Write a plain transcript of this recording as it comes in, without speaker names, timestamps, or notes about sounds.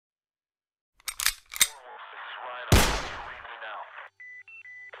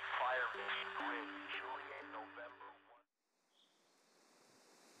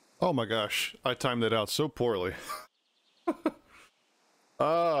Oh my gosh, I timed that out so poorly.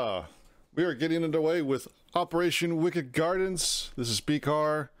 Ah, we are getting underway with Operation Wicked Gardens. This is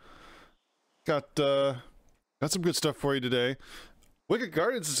bcarr. Got some good stuff for you today. Wicked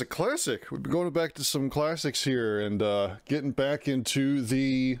Gardens is a classic. We've been going back to some classics here and getting back into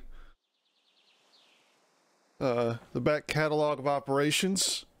the back catalog of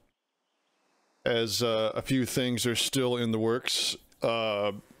operations, as a few things are still in the works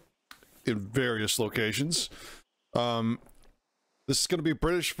in various locations. This is going to be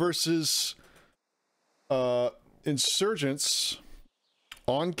British versus Insurgents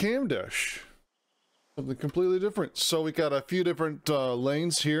on Camdesh. Something completely different. So we got a few different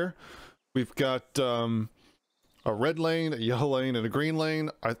lanes here. We've got a red lane, a yellow lane, and a green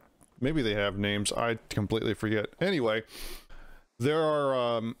lane. Maybe they have names. I completely forget. Anyway, there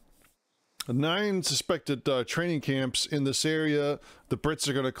are 9 suspected training camps in this area. The Brits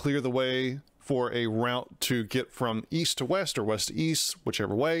are going to clear the way for a route to get from east to west or west to east,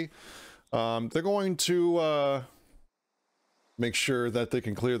 whichever way. They're going to make sure that they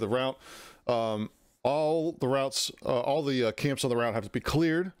can clear the route. All the camps on the route have to be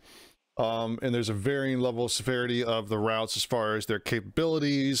cleared. And there's a varying level of severity of the routes as far as their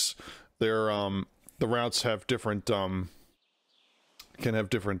capabilities. The routes have different can have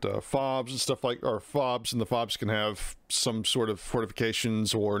different fobs and stuff like, or fobs, and the fobs can have some sort of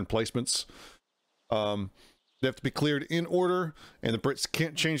fortifications or emplacements. They have to be cleared in order, and the Brits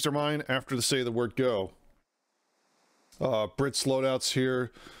can't change their mind after they say the word go. Brits loadouts here: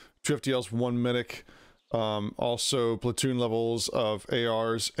 2 FTLs, 1 medic, also platoon levels of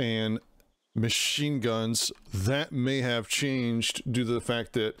ARs and machine guns. That may have changed due to the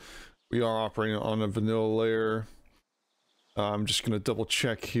fact that we are operating on a vanilla layer. I'm just going to double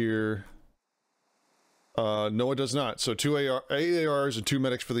check here. No, it does not. So 8 ARs and 2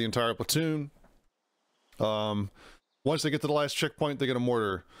 medics for the entire platoon. Once they get to the last checkpoint, they get a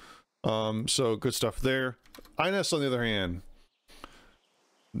mortar. So good stuff there. INS, on the other hand,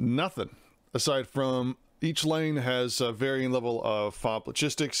 nothing. Aside from each lane has a varying level of FOB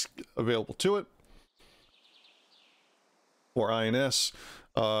logistics available to it. For INS,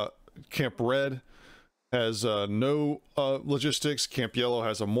 Camp Red has no logistics. Camp Yellow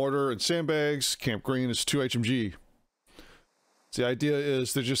has a mortar and sandbags. Camp Green is 2 HMG. So the idea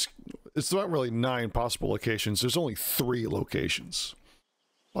is it's not really 9 possible locations. There's only 3 locations.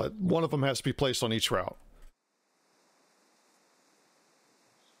 One of them has to be placed on each route.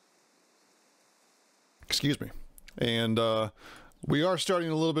 Excuse me. And we are starting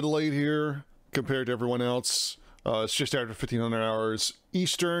a little bit late here compared to everyone else. It's just after 1500 hours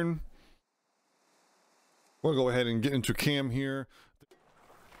Eastern. We'll go ahead and get into cam here.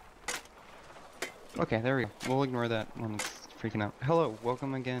 Okay, there we go. We'll ignore that one. It's freaking out. Hello,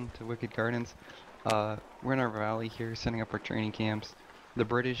 welcome again to Wicked Gardens. We're in our valley here, setting up our training camps. The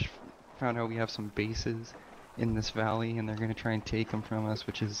British found out we have some bases in this valley, and they're going to try and take them from us,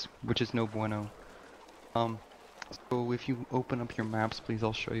 which is no bueno. So if you open up your maps, please,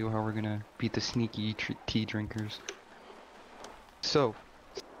 I'll show you how we're going to beat the sneaky tea drinkers. So,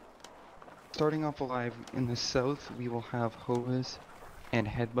 starting off alive in the south, we will have Hovis and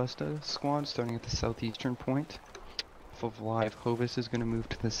Headbuster squad starting at the southeastern point. Off of live, Hovis is going to move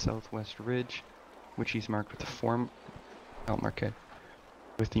to the southwest ridge, which he's marked with the marker.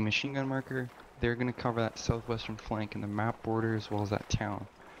 With the machine gun marker, they're going to cover that southwestern flank in the map border as well as that town.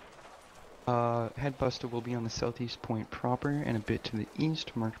 Headbuster will be on the southeast point proper and a bit to the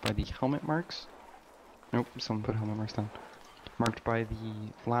east, marked by the helmet marks. Nope, someone put helmet marks down. Marked by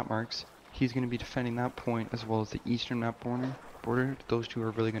the flat marks. He's going to be defending that point as well as the eastern map border. Those two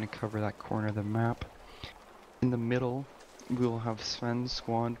are really going to cover that corner of the map. In the middle, we will have Sven's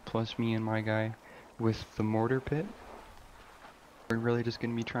squad plus me and my guy with the mortar pit. We're really just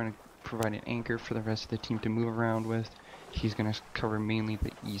going to be trying to provide an anchor for the rest of the team to move around with. He's going to cover mainly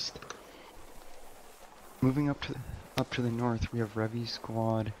the east. Moving up to the north, we have Revy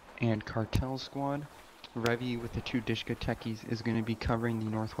squad and Cartel squad. Revy with the 2 Dishka techies is going to be covering the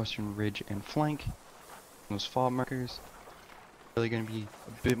northwestern ridge and flank. Those fob markers. Really going to be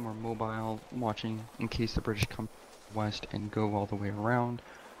a bit more mobile, watching in case the British come west and go all the way around.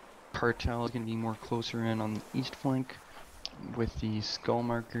 Cartel is going to be more closer in on the east flank with the skull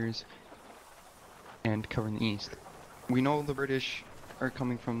markers and covering the east. We know the British are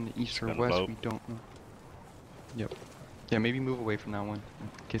coming from the east or west. We don't know. Yep. Yeah, maybe move away from that one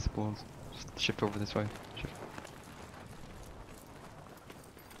in case it blows. Just shift over this way. Shift.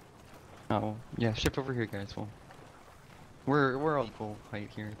 Oh, yeah, shift over here, guys. Well, we're all equal height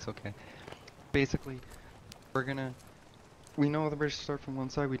here. It's okay. Basically, we're gonna We know the British start from one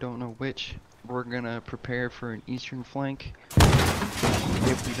side, we don't know which. We're gonna prepare for an eastern flank.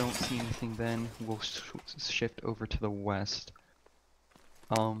 If we don't see anything then, we'll shift over to the west.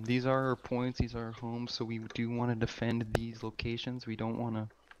 These are our points, these are our homes, so we do want to defend these locations. We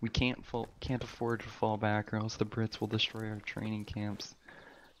can't afford to fall back or else the Brits will destroy our training camps.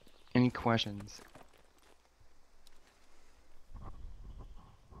 Any questions?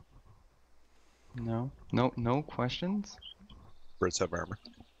 No? No questions? Brits have armor.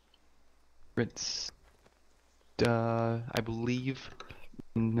 Brits, I believe,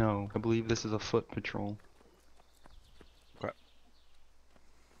 no. I believe this is a foot patrol. Okay.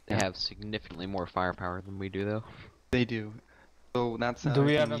 They have significantly more firepower than we do, though. They do. So that's Do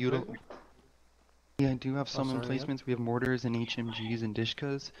we have Yeah, I do have some emplacements. We have mortars and HMGs and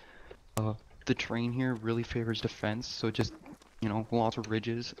Dishkas. The terrain here really favors defense, so just, you know, lots of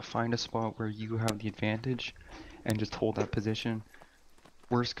ridges. Find a spot where you have the advantage and just hold that position.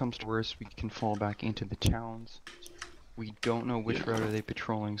 Worst comes to worst, we can fall back into the towns. We don't know which route are they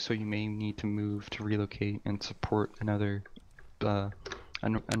patrolling, so you may need to move to relocate and support another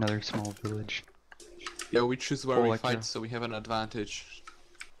small village. Yeah, we choose where we Like fight, so we have an advantage.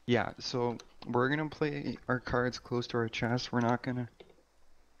 Yeah, so we're gonna play our cards close to our chest. We're not gonna...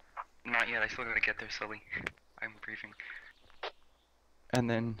 Not yet, I still gotta get there, Sully. I'm briefing. And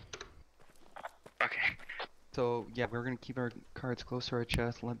then... Okay. So, yeah, we're gonna keep our cards close to our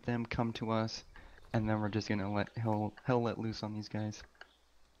chest, let them come to us, and then we're just gonna let hell let loose on these guys.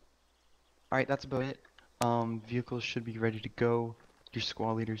 Alright, that's about it. Vehicles should be ready to go. Your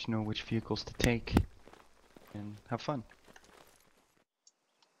squad leaders know which vehicles to take. And have fun.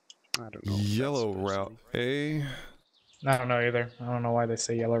 I don't know. Yellow route A. I don't know either. I don't know why they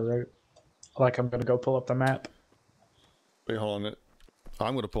say yellow route. Like, I'm gonna go pull up the map. Wait, hold on.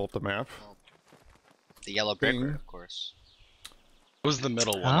 I'm going to pull up the map. The yellow Green. brick, of course. What was the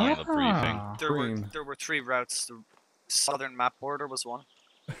middle one on the briefing? Ah. There were 3 routes. The southern map border was one.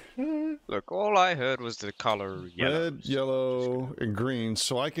 Look, all I heard was the color yellow. Red, yellow, and green.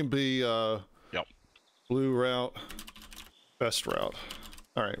 So I can be Yep. blue route, best route.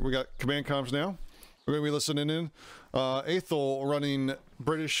 All right, we got command comms now. We're going to be listening in. Athol running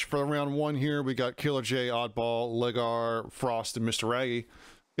British for round 1 here. We got Killer J, Oddball, Legar, Frost, and Mr. Raggy.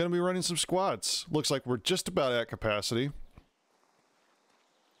 Going to be running some squads. Looks like we're just about at capacity.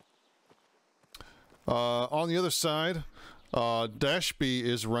 On the other side, Dashby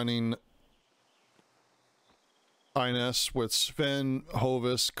is running INS with Sven,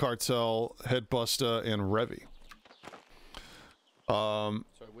 Hovis, Cartel, Headbusta, and Revy. Sorry,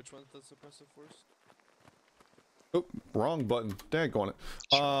 which one's the suppressive force? Oh, wrong button. Daggone it.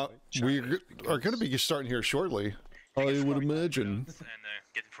 We are going to be starting here shortly, I would imagine. And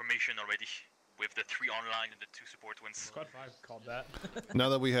get information already with the 3 online and the 2 support wins. Squad 5 called that. Now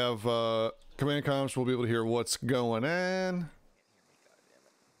that we have command comms, we'll be able to hear what's going on.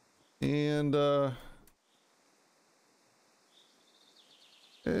 And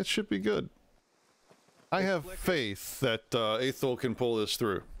it should be good. I have faith that Athol can pull this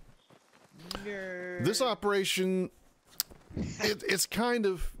through. This operation, it's kind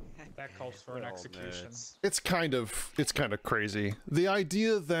of... That calls for an execution. It's kind of crazy. The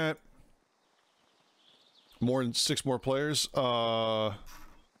idea that more than 6 more players, like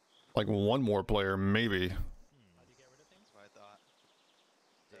 1 more player, maybe.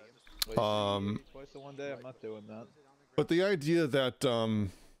 Twice in one day, I'm not doing that. But the idea that,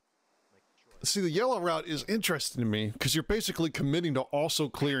 see, the yellow route is interesting to me, because you're basically committing to also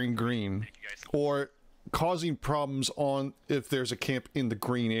clearing green, or causing problems on if there's a camp in the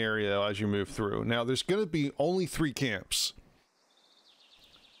green area as you move through. Now, there's going to be only 3 camps.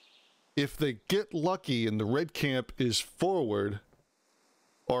 If they get lucky and the red camp is forward,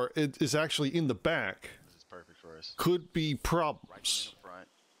 or it is actually in the back, This is perfect for us. could be problems. Front,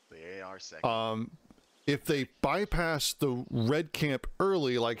 the AR second. If they bypass the red camp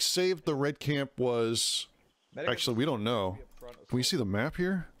early, like say if the red camp was... Actually, we don't know. Can we see the map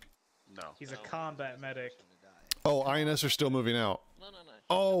here? No. He's a combat medic. Oh, INS are still moving out.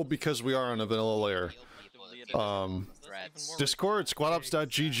 Oh, because we are on a vanilla layer. Discord,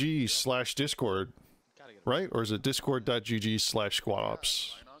 squadops.gg/discord. Right? Or is it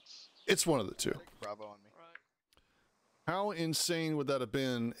discord.gg/squadops? It's one of the 2. Bravo on me. How insane would that have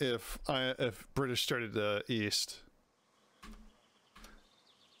been if British started east?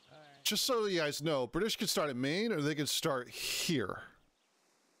 Just so you guys know, British could start at Maine or they could start here.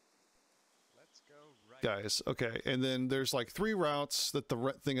 Let's go right. Guys, okay, and then there's like 3 routes that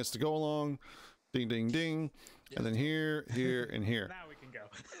the thing has to go along. Ding, ding, ding. And then here, here, and here. Now we can go.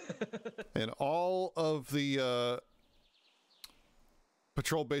 And all of the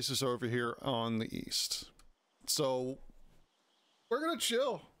patrol bases over here on the east. So we're gonna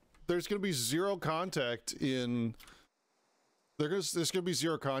chill. There's gonna be zero contact in. There's gonna be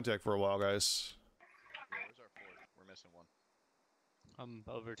zero contact for a while, guys. Yeah, where's our fort? We're missing one. I'm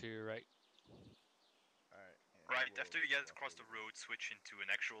over to your right. Alright. Yeah, Right, we'll after you get swap across the over. road, switch into an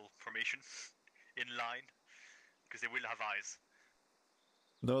actual formation in line, because they will have eyes.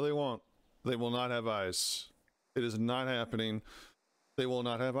 No, they won't. They will not have eyes. It is not happening. They will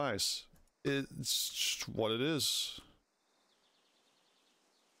not have eyes. It's just what it is.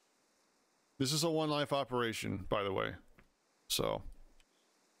 This is a one-life operation, by the way. So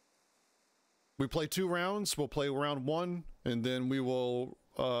we play 2 rounds. We'll play round 1, and then we will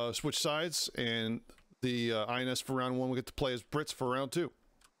switch sides, and the INS for round 1 will get to play as Brits for round 2.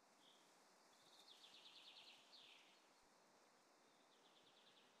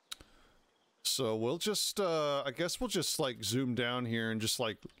 So we'll just, I guess we'll just like zoom down here and just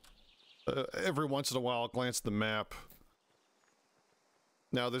like every once in a while glance at the map.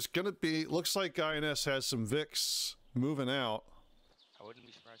 Now there's gonna be, looks like INS has some Vics moving out. I wouldn't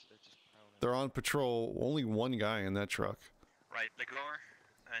be surprised if they're just prowling. They're on patrol. Only one guy in that truck. Right, the Glor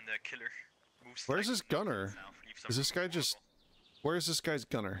and the Killer moves. Where's slightly this gunner? south, leave some Is this room guy for just... Orbital. Where is this guy's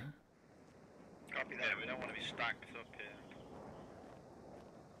gunner? Copy that. Yeah, we don't want to be stacked up here.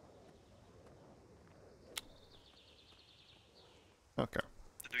 Okay.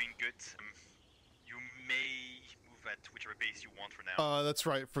 They're doing good. You may move at whichever base you want for now. That's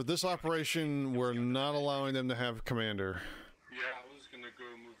right. For this operation, we're not allowing them to have commander. Yeah, I was gonna go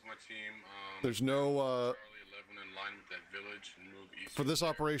move my team. There's no, Charlie 11 in line with that village and move east. for this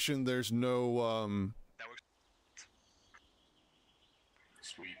operation, there's no, That works.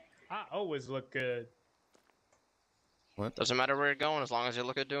 Sweet. I always look good. What? Doesn't matter where you're going as long as you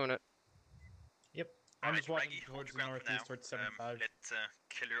look at doing it. Yep. I'm Alright, just walking Raggy, hold towards your the ground for now. northeast, towards 75. Let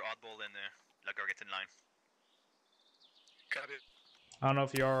Killer, Oddball, and Lagar get in line. Got it. I don't know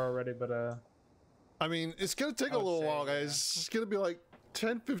if you are already, but I mean, it's gonna take I a would little say, while, guys. yeah. It's gonna be like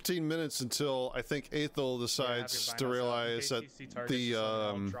 10-15 minutes until I think Aethel decides to realize that I'll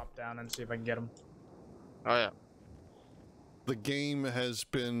the drop down and see if I can get him. Oh yeah. the game has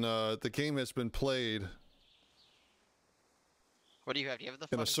been played What do you have? Do you have the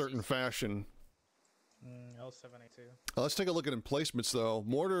in a fucking certain season? fashion. L7A2. Let's take a look at emplacements, though.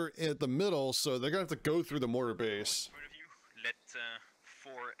 Mortar at the middle, so they're gonna have to go through the mortar base. Point of view, let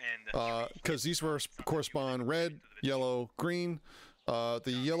 4 and 3 Because these correspond red, yellow, green. The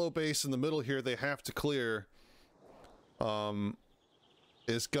yellow base in the middle here, they have to clear.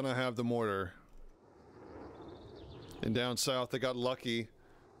 Is gonna have the mortar. And down south, they got lucky.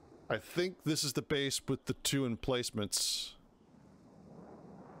 I think this is the base with the 2 emplacements.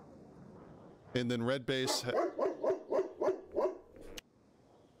 And then red base.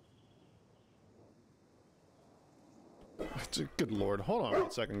 Good lord. Hold on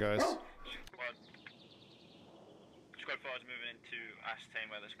 1 second, guys. Squad 4 is moving into ascertain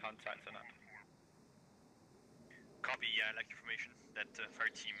where there's contact or not. Copy, yeah, I like the information. That fire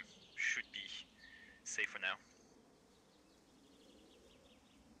team should be safe for now.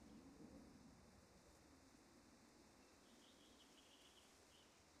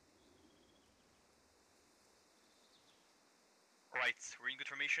 Right, we're in good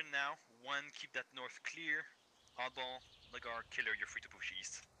formation now. 1, keep that north clear. Oddball, Lagar, Killer, you're free to push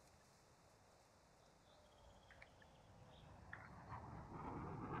east.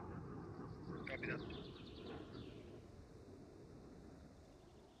 Copy that.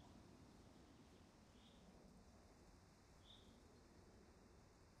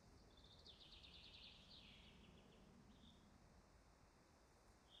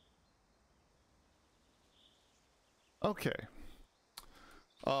 Okay.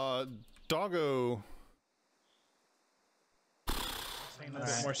 Doggo. Saying a bit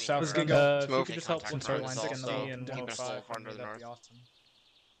more south. Let's get If you Smoke. could just help Contact control towards line the 6 south, and keep us 105 far for me, to the that'd be north. awesome.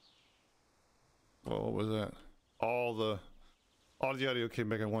 Well, what was that? All the audio came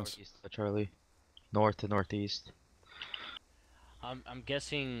back at once. Northeast of Charlie. North to northeast. I'm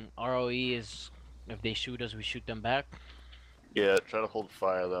guessing ROE is if they shoot us, we shoot them back. Yeah, try to hold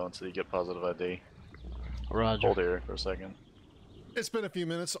fire though until you get positive ID. Roger. Hold here for a second. It's been a few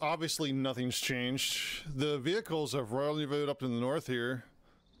minutes. Obviously, nothing's changed. The vehicles have rendezvoused up in the north here.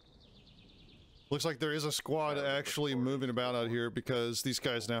 Looks like there is a squad actually moving about out here because these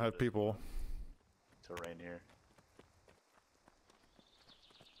guys now have people. Terrain here.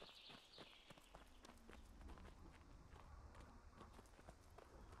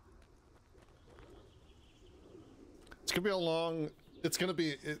 It's gonna be a long. It's gonna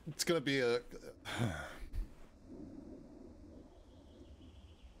be a.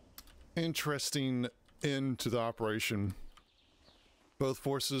 interesting end to the operation. Both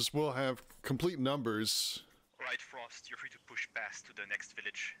forces will have complete numbers. Right, Frost, you're free to push past to the next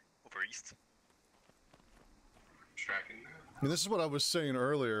village over east. Tracking that. And this is what I was saying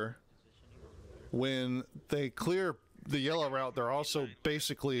earlier. When they clear the yellow route, they're also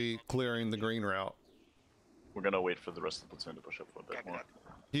basically clearing the green route. We're gonna wait for the rest of the platoon to push up a bit more.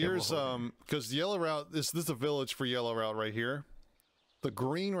 Here's because the yellow route, this is a village for yellow route right here. The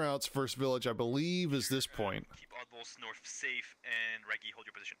green route's first village, I believe, is this point. Keep oddballs north safe, and Raggy, hold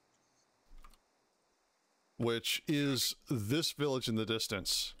your position. Which is this village in the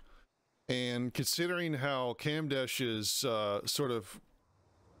distance. And considering how Camdesh is sort of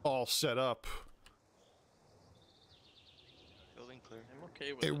all set up, Building clear. I'm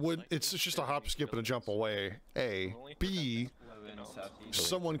okay with it would, it's just a hop, skip, and a jump away. A. B,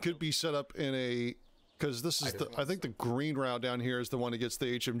 someone could be set up in a, because this is the, I think the green route down here is the one that gets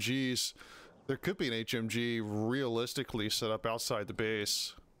the HMGs. There could be an HMG realistically set up outside the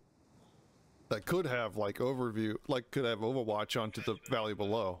base that could have like overview, like could have overwatch onto the valley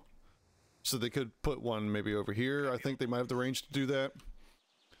below. So they could put one maybe over here. I think they might have the range to do that.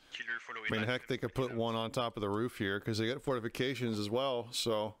 I mean, heck, they could put one on top of the roof here because they got fortifications as well.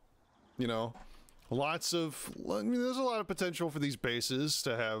 So, you know, lots of, I mean, there's a lot of potential for these bases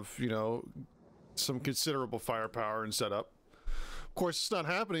to have, you know, some considerable firepower and setup. Of course, it's not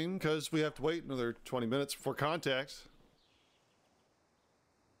happening because we have to wait another 20 minutes before contact.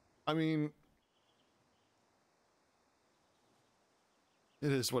 I mean,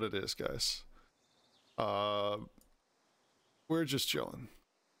 it is what it is, guys. We're just chilling.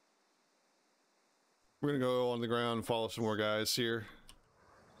 We're gonna go on the ground and follow some more guys here.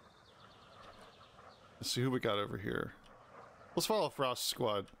 Let's see who we got over here. Let's follow Frost's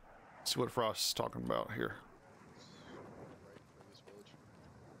squad. See what Frost's talking about here.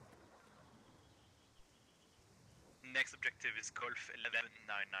 Next objective is Golf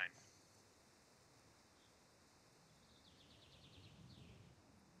 1199.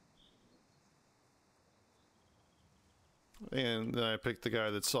 And then I picked the guy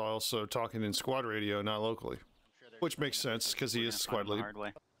that's also talking in squad radio, not locally. Which makes sense, because he is squad lead.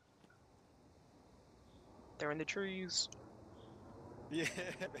 They're in the trees. Yeah,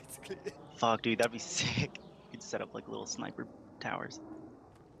 basically. Fuck, dude, that'd be sick. You'd set up like little sniper towers.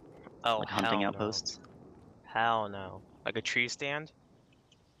 Oh, like hunting outposts. Hell no. Like a tree stand?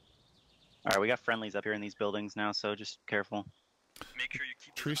 Alright, we got friendlies up here in these buildings now, so just careful. Make sure you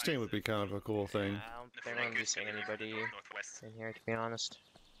keep Tree stand would be kind of a cool thing. I don't think I'm just seeing anybody in here, to be honest.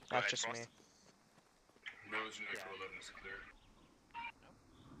 That's just me. Village next to 11 is clear.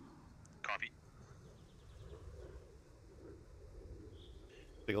 Copy.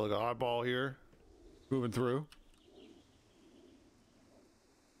 Take a look at oddball here. Moving through.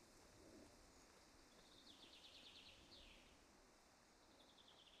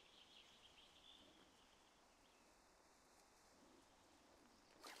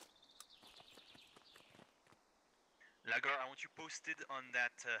 Lagar, I want you posted on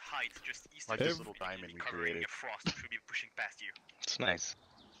that height just east Like of this the little diamond we covering created. a Frost, which will be pushing past you. It's nice.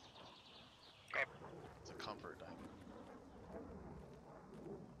 It's a comfort diamond.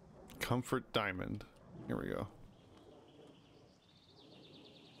 Comfort diamond. Here we go.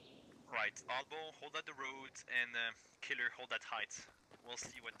 Right, Oddball, hold at the roads, and Killer, hold that height. We'll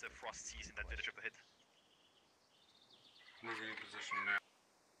see what Frost sees in that village up ahead. Moving in position now.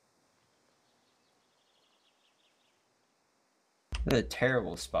 This is a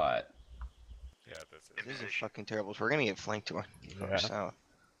terrible spot. Yeah, this This is fucking terrible. We're gonna get flanked to our south.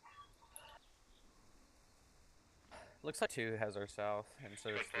 Looks like 2 has our south, and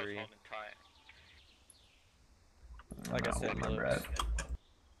so does 3. Like I said,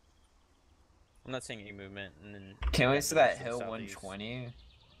 I'm not seeing any movement. And then can't wait to that hill 120.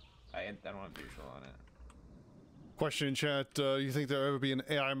 I don't want visual on it. Question in chat, you think there'll ever be an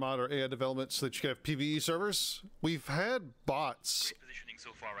AI mod or AI development so that you can have PvE servers? We've had bots So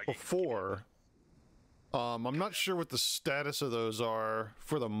far, right? before. I'm not sure what the status of those are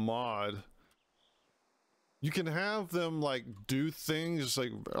for the mod. You can have them like do things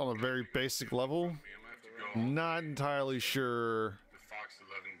like on a very basic level. Not entirely sure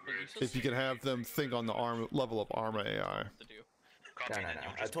if you can have them think on the level of ARMA AI. No.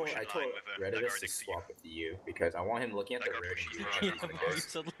 I told Redditus to swap with you because I want him looking at the red. You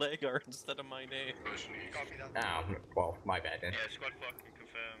said Lagar instead of my name. Oh, well, my bad then. Yeah, Squad 4 can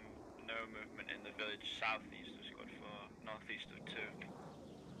confirm no movement in the village southeast of Squad 4, northeast of 2.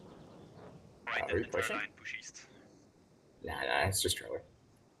 Right, are we pushing? Push east. Nah, it's just trailer.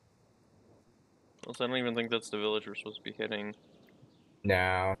 Also, I don't even think that's the village we're supposed to be hitting.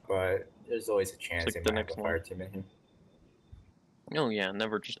 No, but there's always a chance It's they like the might have next a fire team in here. Oh yeah,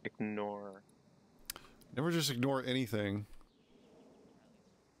 never just ignore. Never just ignore anything.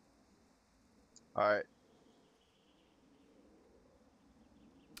 Alright.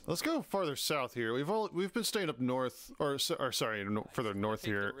 Let's go farther south here. We've been staying up north, or sorry, further north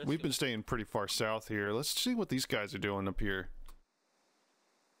here. We've been staying pretty far south here. Let's see what these guys are doing up here.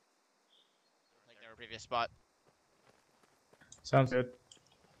 Like their previous spot. Sounds good.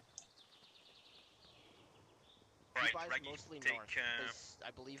 Right, Dubai is Raggy, mostly take north, 'cause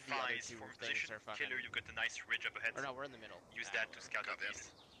I believe the other two form things position. are fucking... Killer, you've got a nice ridge up ahead. Or no, we're in the middle. Use that to scout out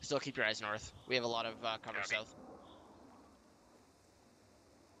east. Still keep your eyes north. We have a lot of cover south.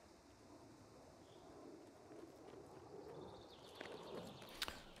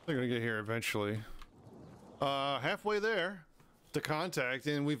 They're gonna get here eventually. Halfway there to contact,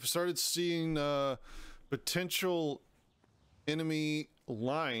 and we've started seeing potential enemy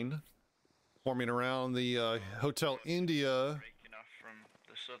line forming around the Hotel India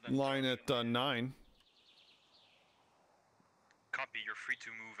line at 9. Copy, you're free to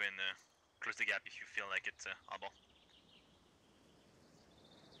move and close the gap if you feel like it, Albon.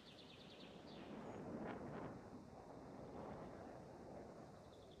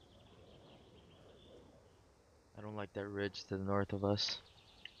 I don't like that ridge to the north of us.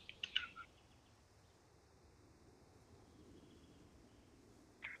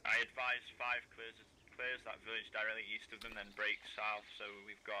 I advise 5 clears that village directly east of them, then break south, so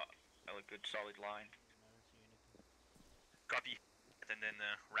we've got a good solid line. Copy. And then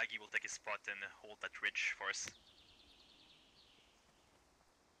Raggy will take his spot and hold that ridge for us.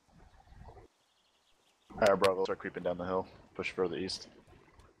 Alright, Bravo, start creeping down the hill. Push further east.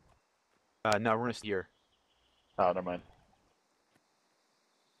 No, we're gonna steer. Oh, never mind.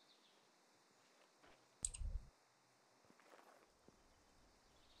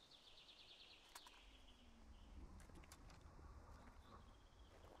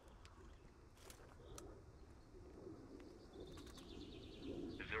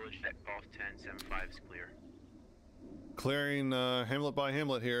 The village at off 1075 is clear. Clearing hamlet by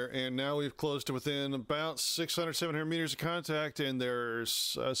hamlet here, and now we've closed to within about 600, 700 meters of contact, and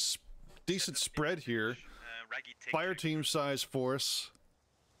there's a decent spread here. Fire team size force.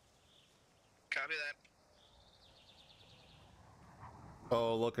 Copy that.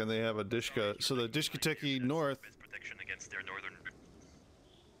 Oh, look, and they have a Dishka. So the Dishkateki north, Protection against their northern.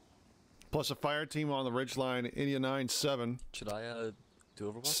 plus a fire team on the ridgeline, India 9-7. Should I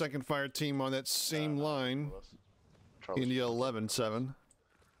do Overwatch? Second fire team on that same line, India 11-7.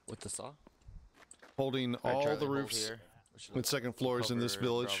 With the saw? Holding all the roofs and second floors in this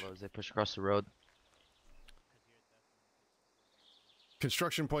village. Bravo as they push across the road.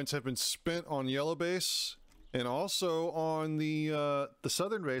 Construction points have been spent on yellow base, and also on the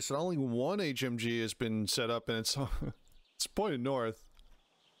southern base. And only one HMG has been set up, and it's it's pointed north.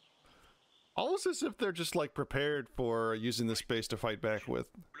 Almost as if they're just like prepared for using this base to fight back with.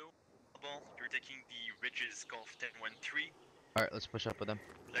 You're taking the ridges Golf 10-1-3. All right, let's push up with them.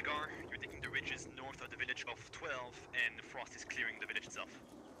 Lagar, you're taking the ridges north of the village of 12, and Frost is clearing the village itself.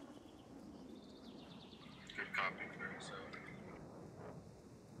 Good copy, clear so.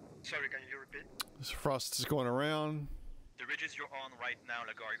 Sorry, can you repeat? So Frost is going around. The ridges you're on right now,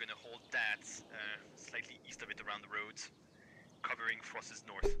 Lagar, you're gonna hold that slightly east of it around the roads, covering Frost's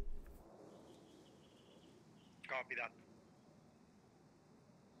north. Copy that.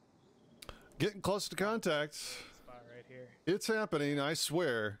 Getting close to contact. Spot right here. It's happening, I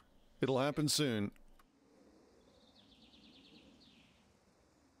swear. It'll happen soon.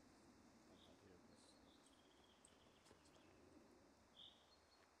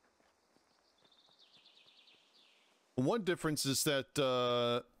 One difference is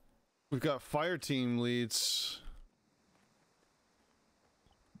that we've got fire team leads.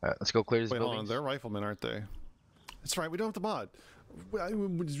 All right, let's go clear this Wait, hold building. on, they're riflemen, aren't they? That's right, we don't have the mod. Nope,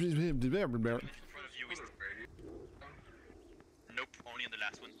 only in the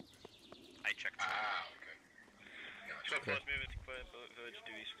last one. I checked. Ah, okay. So close movement to clear village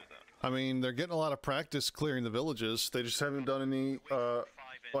due east of that. I mean, they're getting a lot of practice clearing the villages. They just haven't done any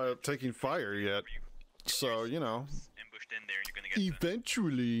taking fire yet. So, you know, Ambushed in there, you're gonna get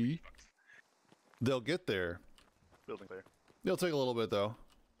eventually they'll get there. Building clear. It'll take a little bit, though.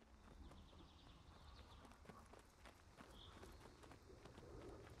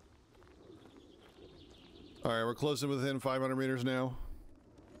 All right, we're closing within 500 meters now.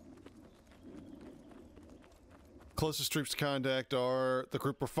 Closest troops to contact are the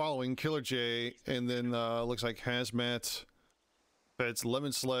group we're following, Killer J, and then looks like Hazmat, Feds,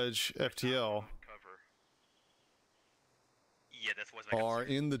 Lemon Sledge, FTL. Yeah, that was my are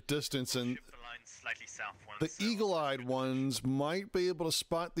in the distance, and Shift the line slightly south. the eagle-eyed ones might be able to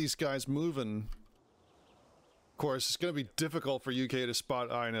spot these guys moving. Of course, it's going to be difficult for UK to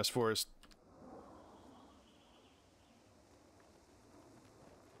spot INS Forest.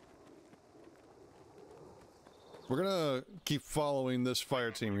 We're gonna keep following this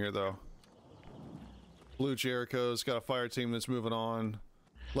fire team here, though. Blue Jericho's got a fire team that's moving on.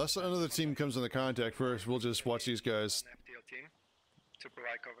 Unless another team comes into contact first, we'll just watch these guys.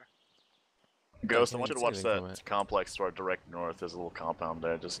 Ghost, I want you to watch that complex to our direct north. There's a little compound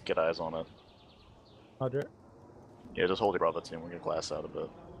there. Just get eyes on it. Roger. Yeah, just hold your Bravo team. We're gonna glass out a bit.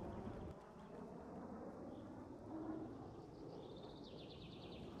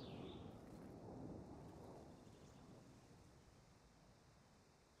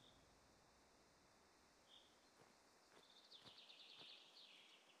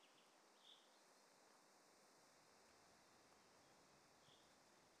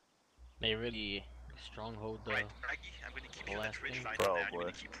 They really stronghold the Right, Raggy, I'm going to keep you on that ridge line. Probably. You're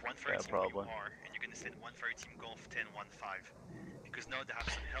going to keep one fire Yeah, team probably. where you are, and you're going to send one fire team Golf 10-1-5. Because now they have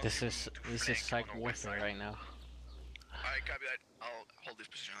some help. This is flank psych on our west warfare side. right now. Alright, copy that. I'll hold this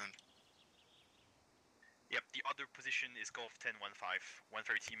position then. Yep, the other position is Golf 10-1-5. One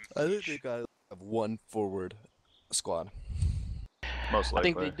fire team. I think they gotta have one forward squad. Most I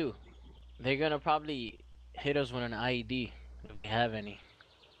likely. think they do. They're gonna probably hit us with an IED if they have any.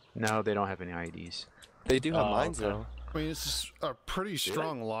 No, they don't have any IEDs. They do have Oh, mines okay. though. I mean, it's a pretty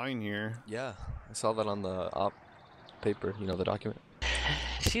strong line here. Yeah, I saw that on the op paper. You know, the document.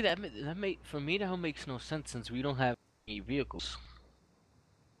 See that for me that makes no sense since we don't have any vehicles.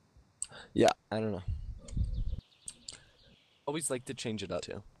 Yeah, I don't know. Always like to change it up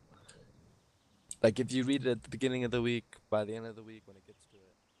too. Like if you read it at the beginning of the week, by the end of the week, when it gets to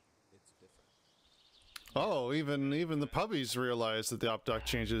it, it's different. Oh, even the puppies realize that the op doc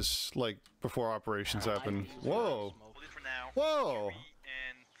changes like before operations happen. Whoa! Hold it for now. Whoa! Fury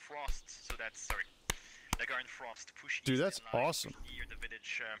and Frost, so that's, sorry. Lagar and Frost push Dude, east that's and line awesome. Near the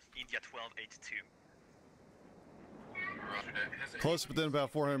village, India 1282. Close within about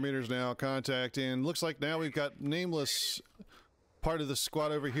 400 meters now. Contact in. Looks like now we've got Nameless, part of the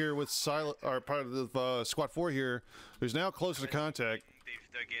squad over here with Silent, or part of the squad 4 here, who's now closer to contact. They've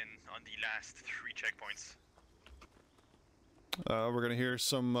dug in on the last 3 checkpoints. We're gonna hear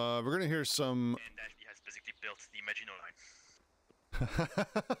some. And Ashley has basically built the Maginot Line.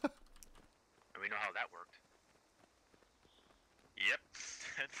 And we know how that worked. Yep,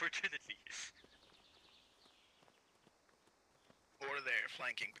 unfortunately. Or they're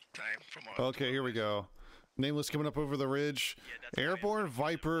flanking time from our Okay, here we go. Nameless coming up over the ridge. Airborne,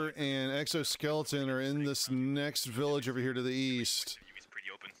 Viper, and Exoskeleton are in this next village over here to the east.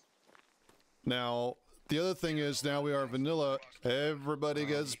 Now, the other thing is now we are vanilla. Everybody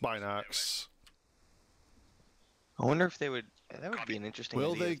gets binocs. I wonder if they would. That would be an interesting.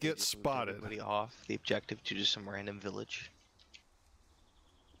 Will idea they if get just moved spotted? everybody off the objective to just some random village.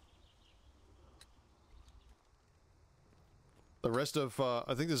 The rest of,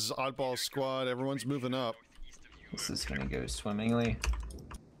 I think this is Oddball Squad. Everyone's moving up. This is gonna go swimmingly.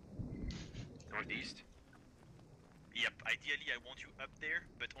 Northeast? Yep, ideally I want you up there,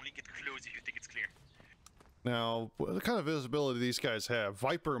 but only get close if you think it's clear. Now, what kind of visibility these guys have?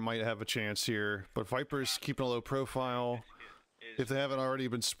 Viper might have a chance here, but Viper's keeping a low profile if they haven't already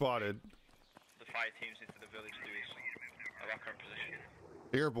been spotted. The 5 teams into the village do a lock our position.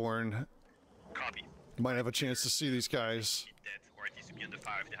 Airborne Copy. might have a chance to see these guys. Dead, or at least to be under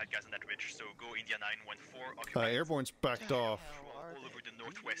fire if they had guys on that ridge. So go India 914, occupy Airborne's backed off. all over the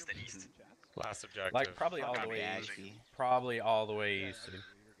northwest and east. Last objective. Like probably all the way east. Probably all the way east.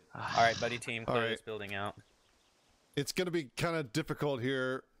 All right, buddy team, clear this building out. It's going to be kind of difficult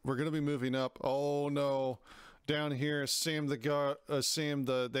here. We're going to be moving up. Oh no. Down here, Sam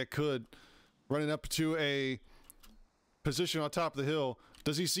that could running up to a position on top of the hill.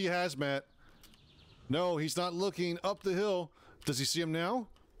 Does he see Hazmat? No, he's not looking up the hill. Does he see him now?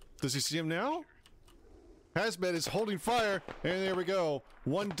 Does he see him now? Hazmat is holding fire, and there we go.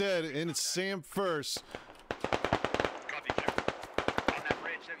 One dead, and it's Sam first. Copy, clear. On that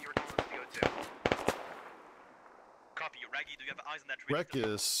ridge that you were told to go to. Copy, Raggy, do you have eyes on that ridge? Wreck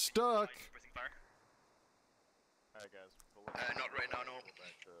is stuck. Pressing fire? Alright guys, not right now, no.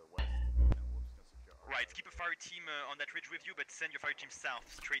 Right, keep a fire team on that ridge with you, but send your fire team south,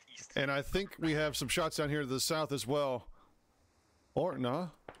 straight east. And I think we have some shots down here to the south as well. Or, nah.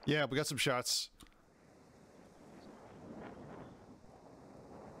 Yeah, we got some shots.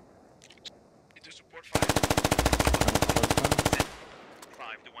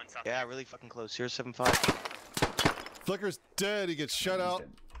 Yeah, really fucking close. 075. Flicker's dead. He gets shut out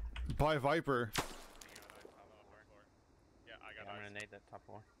by Viper. I'm gonna nade that top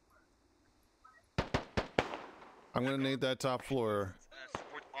floor. I'm gonna nade that top floor.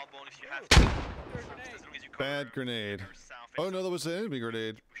 Bad grenade. Oh no, that was an enemy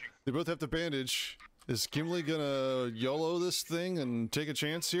grenade. They both have to bandage. Is Gimli gonna YOLO this thing and take a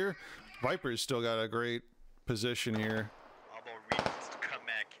chance here? Viper's still got a great position here.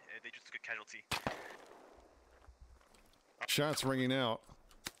 They just took a casualty. Shots ringing out.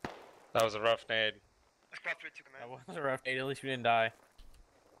 That was a rough nade. That was a rough nade. At least we didn't die.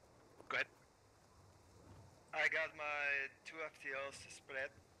 Go ahead. I got my 2 FTLs spread.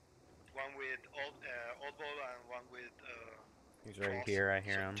 One with old ball and one with He's right here, I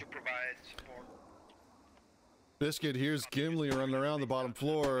hear him. To provide support. Biscuit here's Gimli running around the bottom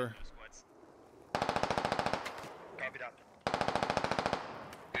floor. Copy that.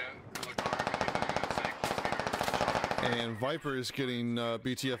 And Viper is getting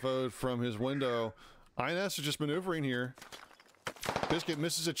BTFO'd from his window. INS are just maneuvering here. Biscuit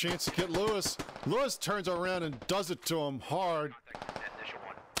misses a chance to get Lewis. Lewis turns around and does it to him hard.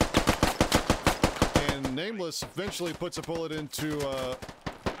 And Nameless eventually puts a bullet into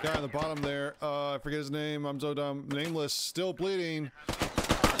guy on the bottom there. I forget his name. I'm so dumb. Nameless still bleeding.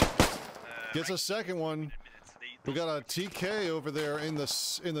 Gets a second one. We got a TK over there in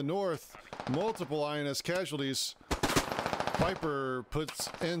the north. Multiple INS casualties. Viper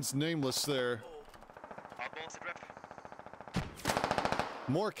ends Nameless there.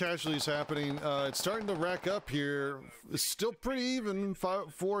 More casualties happening. It's starting to rack up here. It's still pretty even.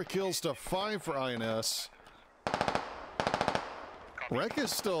 4 kills to 5 for INS. Wreck is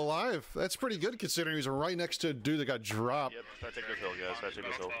still alive. That's pretty good considering he's right next to a dude that got dropped. Yep, try to take this hill, guys. Try to take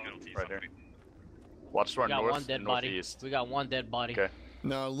this hill. Right there. Watch to our We got north one dead and body. northeast. We got one dead body. Okay.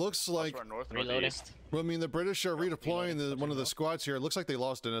 Now it looks like north and Reloading. northeast. well, I mean the British are redeploying one of the squads here. It looks like they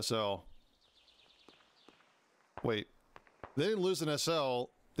lost an SL. Wait. They didn't lose an SL.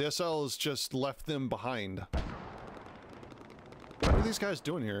 The SL has just left them behind. What are these guys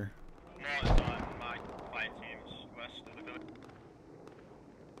doing here? No, it's not. My team's west of the village.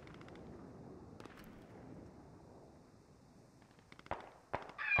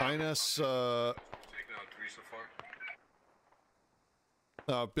 INS,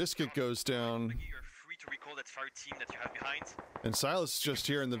 Biscuit goes down. You're free to recall that fire team that you have behind. And Silas is just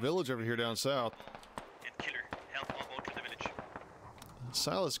here in the village over here down south. And Killer, help all to the village.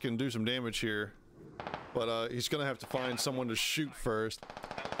 Silas can do some damage here. But he's going to have to find someone to shoot first.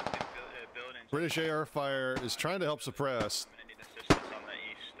 British AR fire is trying to help suppress.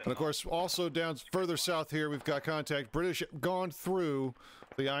 And of course, also down further south here, we've got contact. British gone through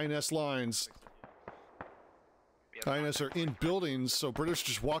the INS lines. INS are in buildings, so British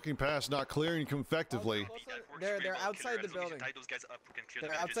just walking past, not clearing them effectively. They're outside the building.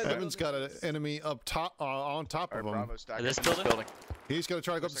 They're outside Evan's got an enemy up top, on top of him. This building? He's going to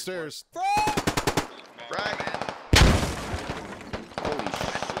try to go up the stairs.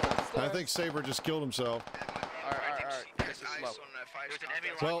 I think Saber just killed himself.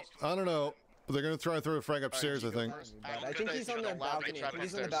 Well, I don't know. They're going to try to throw a frag upstairs, I think. I think he's on their balcony. I think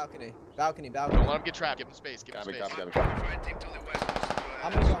he's on the balcony. Balcony. Don't let him get trapped. Give him space. Give him space. I'm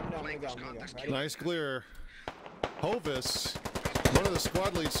gonna go. Nice clear. Hovis, one of the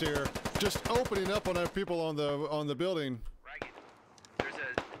squad leads here, just opening up on our people on the building. There's an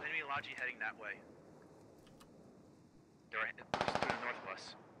enemy Logi heading that way. They're to the north of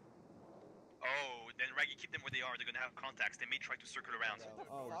us. Oh, then Raggy, keep them where they are. They're gonna have contacts. They may try to circle around.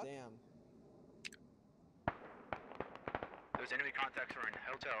 Oh, damn. Those enemy contacts are in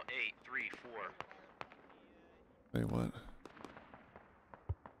Hotel 834. Wait, what?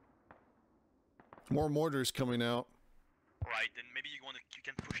 More mortars coming out. Right, then maybe you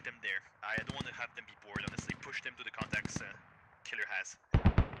can push them there. I don't want to have them be bored, honestly. Push them to the contacts Killer has.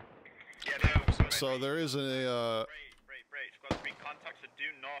 Yeah, So there is a Squad 3 contacts are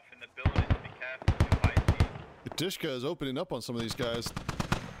due north in the building. Be careful. Dishka is opening up on some of these guys.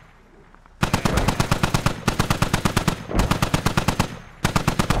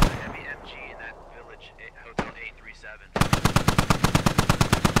 Heavy MG in that village, Hotel 837.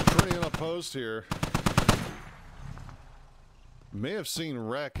 Pretty unopposed here. May have seen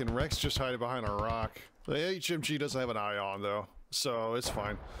Wreck, and Wreck's just hiding behind a rock. The HMG doesn't have an eye on, though, so it's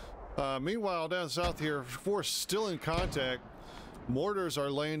fine. Meanwhile, down south here, force still in contact. Mortars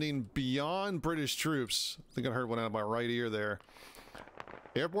are landing beyond British troops. I think I heard one out of my right ear there.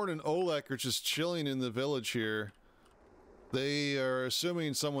 Airborne and Olek are just chilling in the village here. They are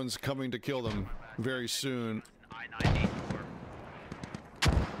assuming someone's coming to kill them very soon.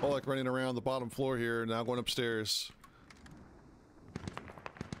 Olek running around the bottom floor here, now going upstairs.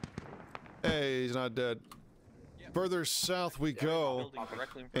 Hey, he's not dead. Further south we go,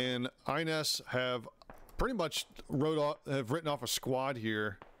 and INS have pretty much written off a squad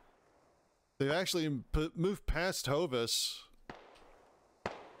here. They've actually moved past Hovis.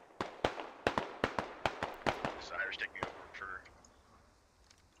 Irish taking over for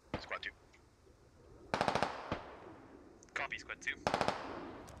Squad 2. Copy, Squad 2.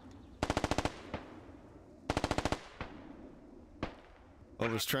 I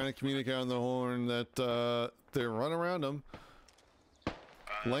was trying to communicate on the horn that they're running around him.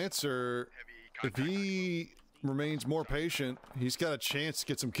 Lancer, if he remains more patient, he's got a chance to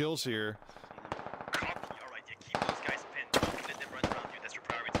get some kills here. Copy, alright, yeah, keep those guys pinned. Don't let them run around you, that's your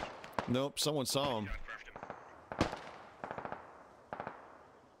priority. Nope, someone saw him.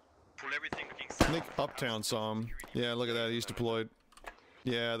 Pull everything looking I think Uptown saw him. Yeah, look at that, he's deployed.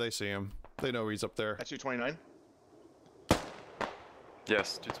 Yeah, they see him. They know he's up there. That's 229?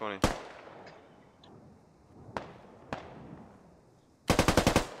 Yes, 220.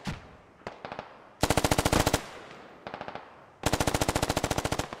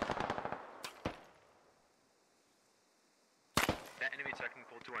 That enemy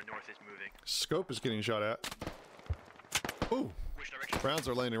technical to our north is moving. Scope is getting shot at. Ooh, rounds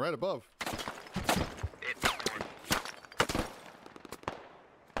are landing right above. It's north.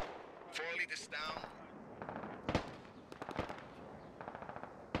 4 liters down.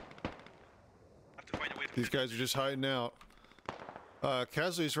 These guys are just hiding out.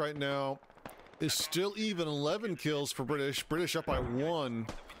 Casualties right now is still even 11 kills for British. British up by 1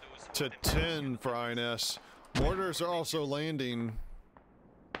 to 10 for INS. Mortars are also landing.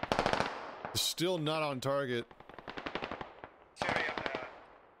 Still not on target.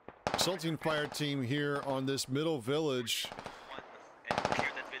 Assaulting fire team here on this middle village. And clear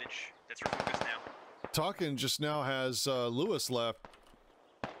that village. That's your focus now. Talkin just now has Lewis left.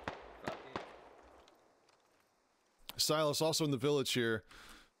 Silas also in the village here.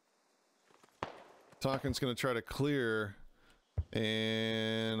 Talkin's going to try to clear.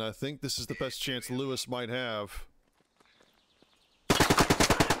 And I think this is the best chance Lewis might have.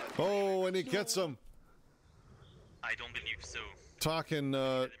 Oh, and he gets him. I don't believe so.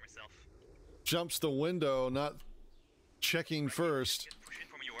 Talkin jumps the window, not checking first.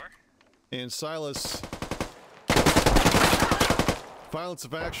 And Silas, violence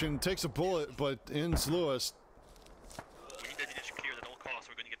of action, takes a bullet, but ends Lewis. We need that village cleared at all costs.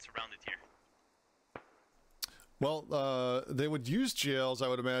 We're going to get surrounded here. Well, they would use GLs, I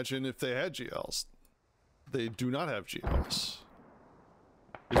would imagine, if they had GLs. They do not have GLs.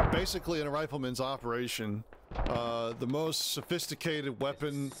 It's basically a rifleman's operation. The most sophisticated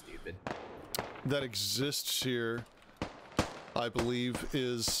weapon that exists here, I believe,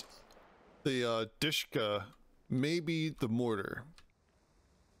 is the Dishka, maybe the mortar.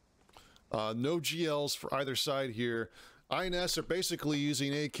 No GLs for either side here. INS are basically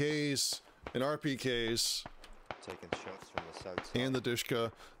using AKs and RPKs. Taking shots from the south side. And the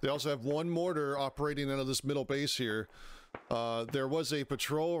Dishka. They also have one mortar operating out of this middle base here. There was a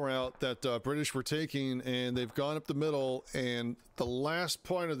patrol route that British were taking, and they've gone up the middle, and the last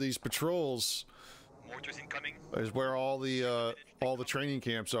point of these patrols Mortars incoming. is where all the training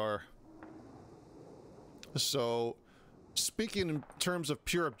camps are. So, speaking in terms of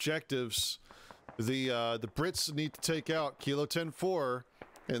pure objectives, the Brits need to take out Kilo 10-4,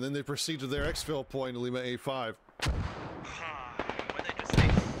 and then they proceed to their exfil point, Lima 85. What did I just say?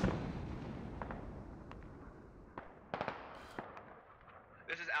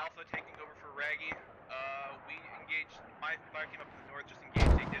 This is Alpha taking over for Raggy. We engaged, my fire team up to the north just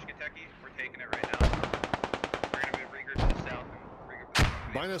engaged Dishkateki. We're taking it right now. We're going to move regroup to the south and regroup to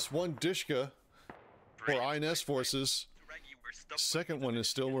the south. -1 Dishka for INS forces. Second one is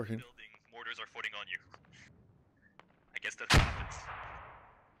still working. Mortars are footing on you. I guess that's what happens.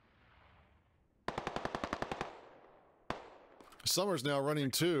 Summer's now running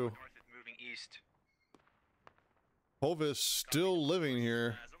too. North is moving east. Hovis still living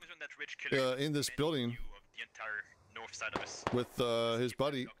here in this building The entire north side of us. with his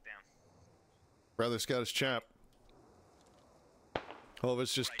buddy, rather Scottish chap.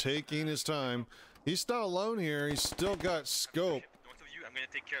 Hovis just taking his time. He's not alone here. He's still got scope. North of you, I'm going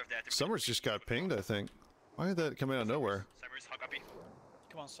to take care of that. Summers just got pinged, I think. Why did that come out of nowhere? Summers, how copy?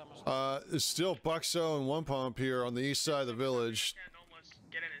 Come on, Summers. It's still Buxo and One Pump here on the east side of the village.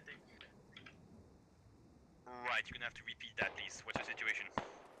 Get anything. Right, you're going to have to repeat that, please. What's your situation?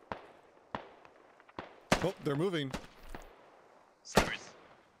 Oh, they're moving. Summers.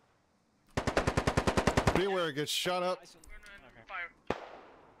 Beware, it gets shot up.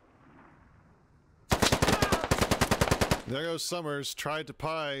 There goes Summers. Tried to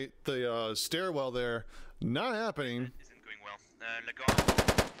pie the stairwell there. Not happening. Isn't going well.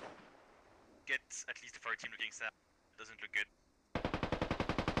 Lagarde gets at least the fire team looking south. Doesn't look good.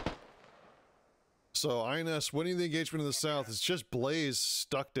 So INS winning the engagement in the south. It's just Blaze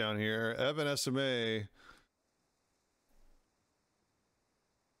stuck down here. Evan SMA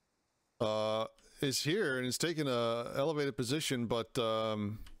is here and is taking a elevated position, but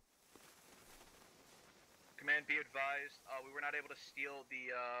Command, be advised, we were not able to steal the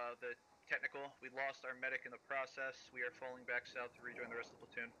technical. We lost our medic in the process. We are falling back south to rejoin the rest of the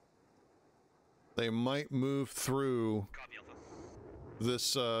platoon. they might move through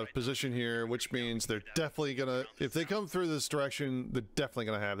this position here, which means they're definitely gonna, if they come through this direction, they're definitely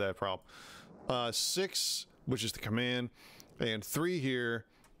gonna have that problem. 6, which is the command, and 3 here,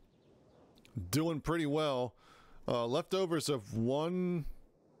 doing pretty well. Leftovers of one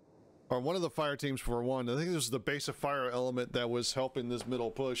of the fire teams for 1. I think this is the base of fire element that was helping this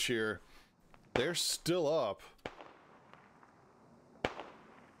middle push here. They're still up.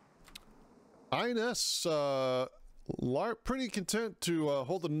 INS pretty content to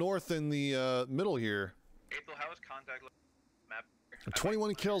hold the north in the middle here. April, how is contact map?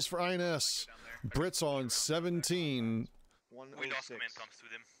 21 kills for INS. Brits on 17. We lost command comms to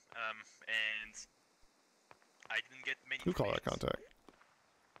them, and I didn't get many. Who called that contact?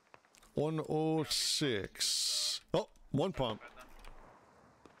 106. Oh, 1 pump.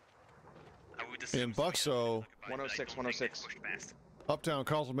 And Buxo. 106, 106. Uptown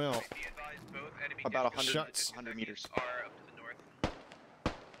calls him out. About 100, Shots. 100 meters. Are up to the north.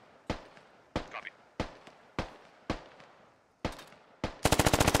 Copy.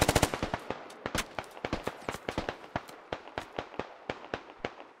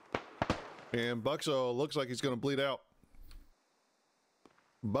 And Buxo looks like he's going to bleed out.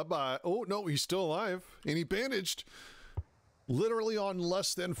 Bye-bye. Oh, no, he's still alive. And he bandaged. Literally on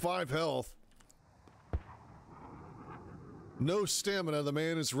less than 5 health. No stamina. The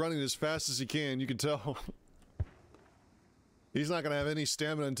man is running as fast as he can. You can tell. He's not going to have any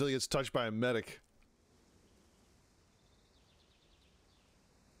stamina until he gets touched by a medic.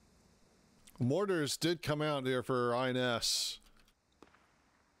 Mortars did come out there for INS.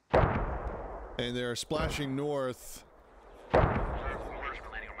 And they're splashing north.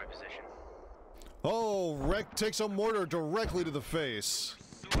 Oh, Wreck takes a mortar directly to the face.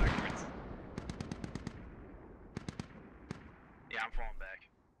 Yeah, I'm falling back.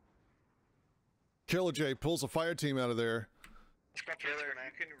 Killer J pulls a fire team out of there. Killer,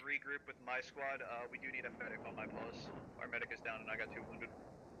 if you can regroup with my squad, we do need a medic on my post. Our medic is down and I got 2 wounded.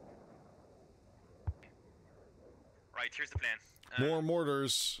 Right, here's the plan. More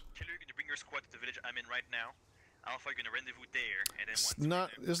mortars. Killer, you're gonna bring your squad to the village I'm in right now. Alpha, you're gonna rendezvous there, and then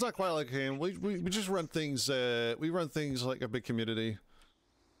It's not quite like him. We just run things. We run things like a big community.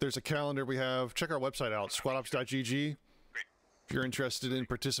 There's a calendar we have. Check our website out, squadops.gg. If you're interested in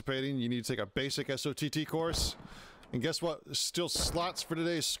participating, you need to take a basic SOTT course. And guess what? There's still slots for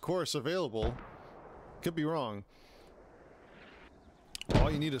today's course available. Could be wrong. All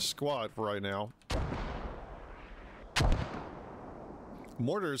you need is squad for right now.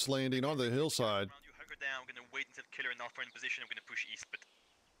 Mortars landing on the hillside. You hunker down. I'm gonna wait until Killer and Alpha are in position. I'm gonna push east, but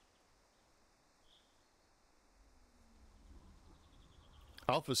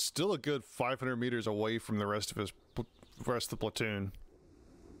Alpha's still a good 500 meters away from the rest of the platoon.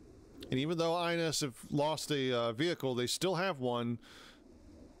 And even though INS have lost a vehicle, they still have one.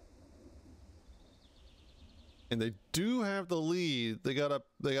 And they do have the lead. They got a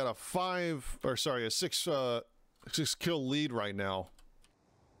 6 kill lead right now.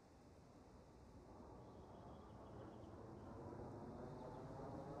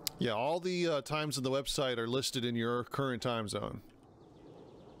 Yeah, all the times on the website are listed in your current time zone.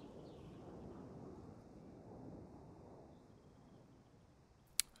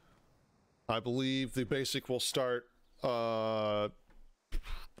 I believe the basic will start, what,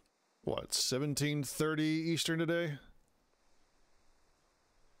 17:30 Eastern today?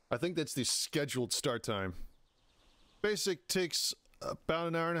 I think that's the scheduled start time. Basic takes about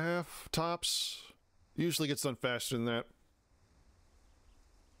an hour and a half, tops. Usually gets done faster than that.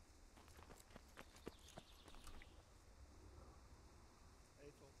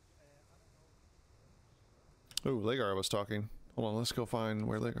 Ooh, Lagar was talking. Hold on, let's go find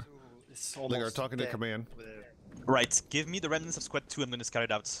where Lagar. Lagar talking to command. Right, give me the remnants of Squad 2, I'm gonna scout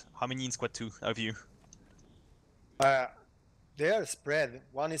it out. How many in Squad 2 of you? They are spread.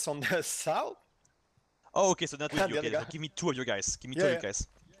 One is on the south. Oh, okay, so not with you. Okay, so give me 2 of your guys. Give me 2 of your guys.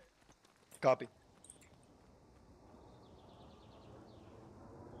 Copy.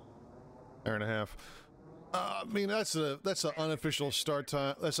 Hour and a half. I mean, that's an unofficial start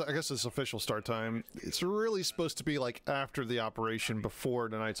time. I guess it's official start time. It's really supposed to be like after the operation, before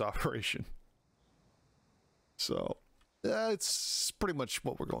tonight's operation. So, it's pretty much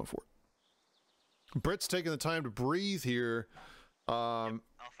what we're going for. Britt's taking the time to breathe here. Alpha, you're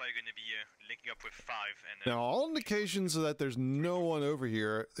gonna be linking up with 5. And, now, all indications are that there's no one over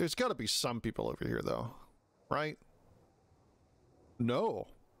here. There's got to be some people over here, though. Right? No.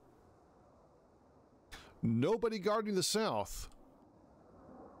 Nobody guarding the south.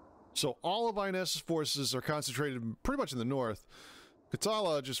 So all of INS's forces are concentrated pretty much in the north.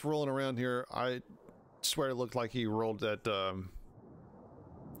 Katala just rolling around here. I swear it looked like he rolled that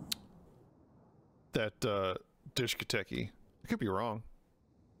Dishkateki. I could be wrong.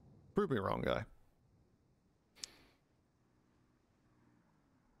 Prove me wrong, guy.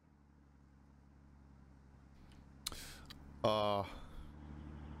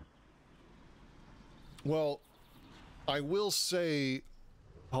 Well, I will say,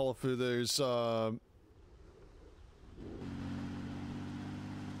 Holofu, there's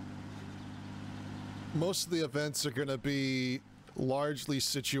most of the events are going to be largely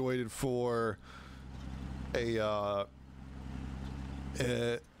situated for a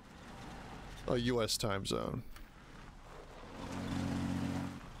U.S. time zone.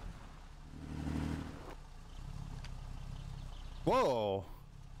 Whoa!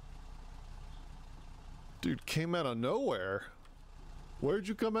 Dude came out of nowhere. Where'd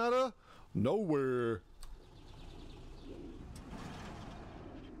you come out of? Nowhere.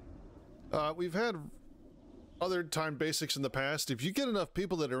 We've had other time basics in the past. If you get enough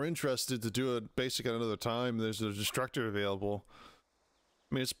people that are interested to do a basic at another time, there's a destructor available.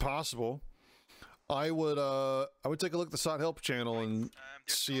 I mean, it's possible. I would take a look at the SOT Help channel and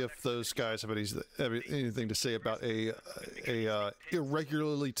see if those guys have anything to say about a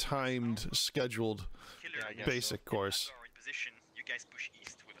irregularly timed, scheduled basic course. in position. You guys push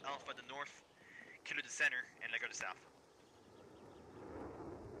east with Alpha the north, Killer the center, and Lego the south.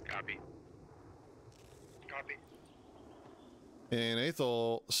 Copy. Copy. And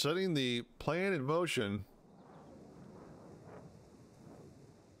Aethel setting the plan in motion.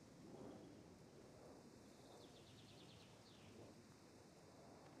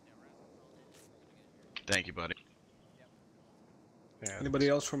 Thank you, buddy. Anybody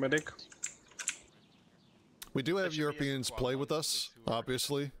else for medic? We do have Europeans play with us,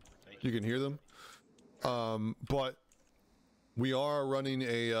 obviously. You can hear them. But we are running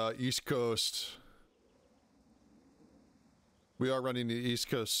a East Coast... We are running the East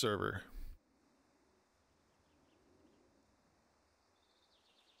Coast server.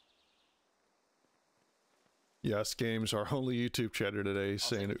 Yes, Games, our only YouTube chatter today,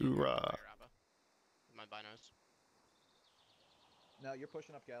 saying oorah. My binos. No, you're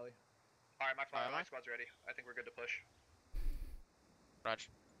pushing up, Galley. Alright, my squad's ready. I think we're good to push. Raj.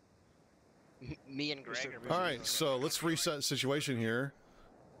 Me and Greg are Alright, so let's reset the situation here.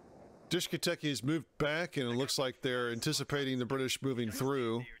 Dishkateki has moved back, and it looks like they're anticipating the British moving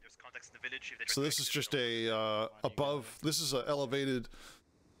through. So this is just a above. This is an elevated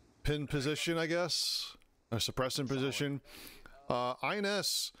pin position, I guess, a suppressant position.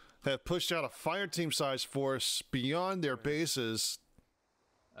 INS have pushed out a fire team size force beyond their bases,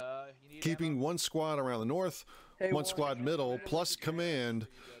 keeping one squad around the north, one squad middle, plus command,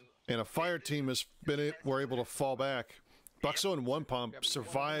 and a fire team were able to fall back. Buxo and One Pump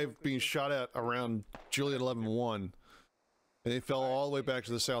survived being shot at around Juliet 11-1, and they fell all the way back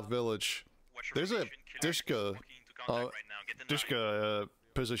to the South Village. There's a Dishka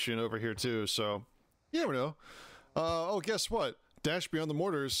position over here too, so you never know. Oh, guess what? Dash beyond the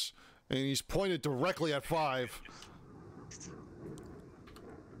mortars, and he's pointed directly at 5.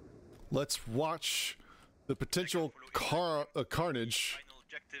 Let's watch the potential carnage. Final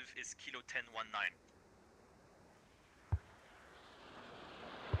objective is Kilo 1019.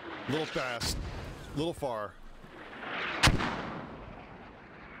 Little fast, little far.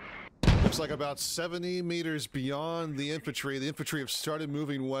 Looks like about 70 meters beyond the infantry. The infantry have started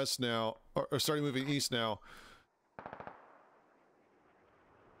moving west now, or started moving east now.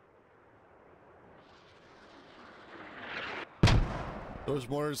 Those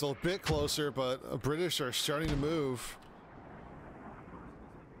mortars are a bit closer, but British are starting to move.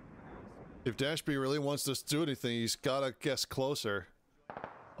 If Dashby really wants us to do anything, he's got to guess closer.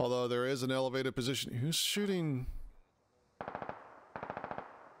 Although there is an elevated position. Who's shooting?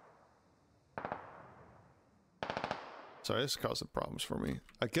 Sorry, this is causing problems for me.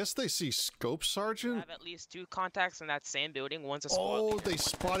 I guess they see Scope Sergeant? I have at least 2 contacts in that same building. One's a squad. Oh, they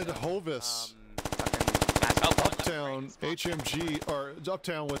spotted Hovis. Uptown, HMG, or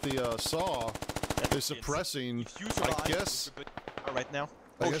Uptown with the saw. is suppressing. I guess. Right now.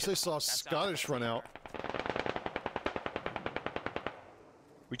 I guess they saw Scottish run out.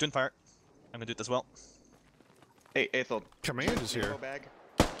 Return fire. I'm gonna do it as well. Hey, Aethel. Command is here. Bag.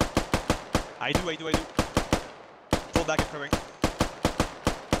 I do. Full back and covering.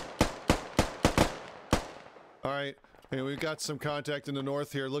 All right, and we've got some contact in the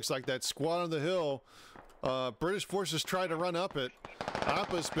north here. Looks like that squad on the hill. British forces try to run up it.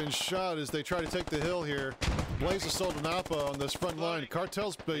 Appa's been shot as they try to take the hill here. Blaze assaulted Appa on this front line.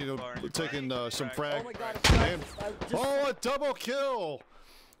 Cartel's been taking some frag. And, a double kill!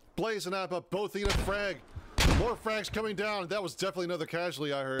 Blaze and Appa both eat a frag. More frags coming down. That was definitely another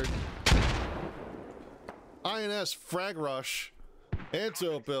casualty I heard. INS frag rush.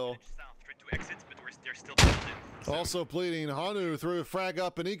 Anto-Bill. Also bleeding. Hanu threw a frag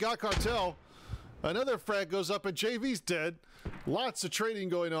up and he got Cartel. Another frag goes up and JV's dead. Lots of trading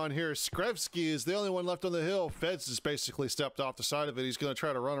going on here. Skrevsky is the only one left on the hill. Feds has basically stepped off the side of it. He's going to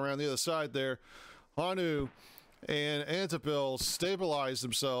try to run around the other side there. Hanu and Antabil stabilize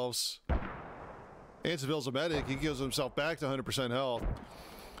themselves. Antabil's a medic. He gives himself back to 100% health.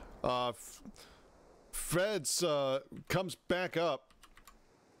 Feds comes back up.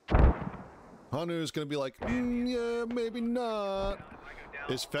 Hanu's going to be like, yeah, maybe not.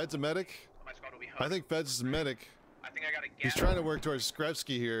 Is Feds a medic? I think Feds is a medic. He's trying to work towards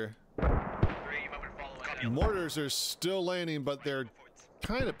Skrevsky here. Mortars are still landing, but they're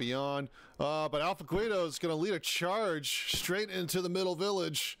kind of beyond. But Alpha Guido is going to lead a charge straight into the middle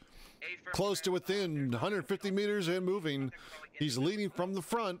village. Close to within 150 meters and moving. He's leading from the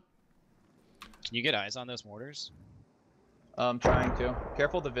front. Can you get eyes on those mortars? I'm trying to.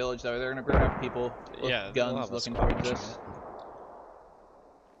 Careful the village though. They're going to have people with guns looking towards this.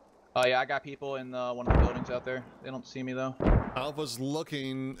 Oh yeah, I got people in one of the buildings out there. They don't see me though. Alpha's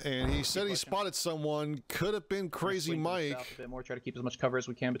looking, and he said he spotted someone. Could have been Crazy Mike. A bit more, try to keep as much cover as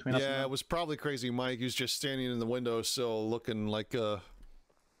we can between us. Yeah, it was probably Crazy Mike. He was just standing in the windowsill, looking like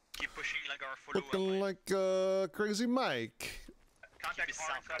Keep pushing like our follower. Looking like Crazy Mike.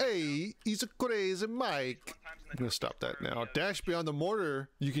 Hey, he's a Crazy Mike. I'm gonna stop that now. Dash beyond the mortar.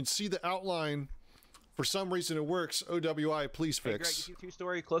 You can see the outline. For some reason it works. OWI, please fix. Hey, Greg, you see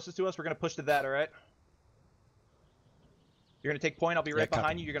two-story closest to us. We're going to push to that, all right? You're going to take point. I'll be right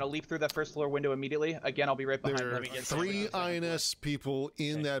behind you. You're going to leap through that first floor window immediately. Again, I'll be right behind you. There are 3 INS people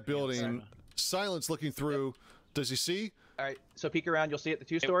in that building. Silence looking through. Does he see? All right, so peek around. You'll see it, the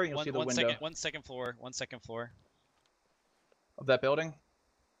two-story, and you'll see the window. One second floor. Of that building?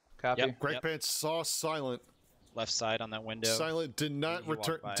 Copy. Yep. Greg Pants saw Silent. Left side on that window. Silent did not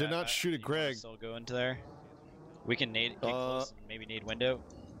return. Did not shoot at Greg. Still go into there. We can nade get close and maybe nade window.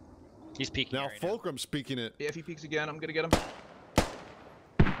 He's peeking now. Right Fulcrum's peeking it. Yeah, if he peeks again, I'm gonna get him.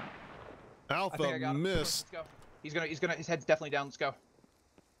 Alpha missed. Let's go. He's gonna. His head's definitely down. Let's go.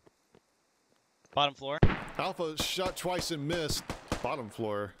 Bottom floor. Alpha shot twice and missed. Bottom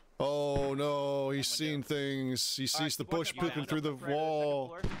floor. Oh no, he's seen things. He sees the bush poking through the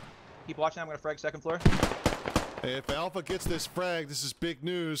wall. Keep watching. I'm gonna frag second floor. If Alpha gets this frag, this is big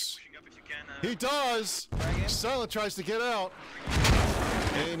news. He does! Silent tries to get out.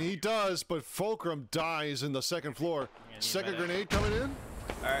 And he does, but Fulcrum dies in the second floor. Second grenade coming in.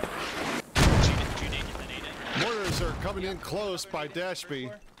 Alright. Mortars are coming in close by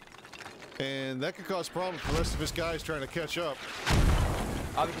Dashby. And that could cause problems for the rest of his guys trying to catch up.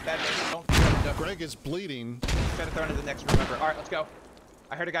 Obviously bad news. Don't Greg is bleeding. Try to throw into the next room member. Alright, let's go.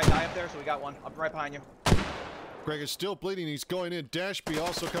 I heard a guy die up there, so we got one. I'll be right behind you. Greg is still bleeding. He's going in. Dashby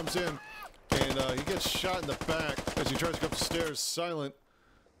also comes in. And he gets shot in the back as he tries to go up the stairs. Silent.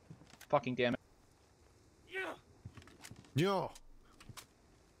 Fucking damn it. Yo.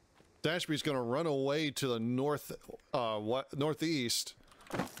 Dashby's gonna run away to the northeast.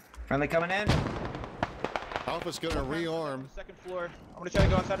 Friendly coming in. Alpha's gonna rearm. Second floor. I'm gonna try to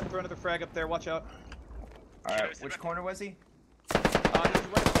go outside and throw another frag up there. Watch out. Alright, which corner was he?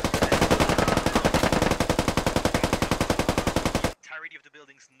 Of the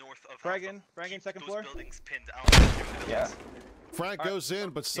buildings north of Fragging second floor. Buildings pinned out. Yeah. Frag goes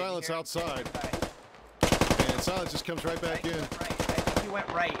in, but Silence outside. And Silence just comes right back in. I think he went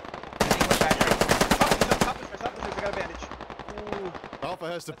right. I think he went back right. Top of I got a bandage. Ooh. Alpha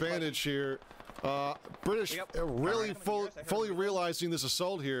has the bandage here. British really fully realizing this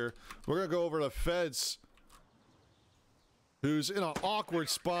assault here. We're gonna go over to Feds, who's in an awkward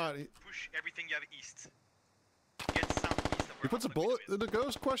spot. Push everything you have east. Get southeast. He puts a bullet in the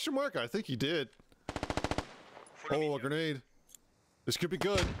ghost? Question mark? I think he did. Oh, a grenade. This could be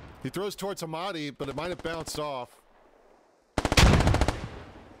good. He throws towards Hamadi, but it might have bounced off.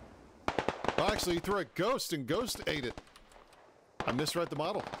 Oh, actually, he threw a Ghost, and Ghost ate it. I misread the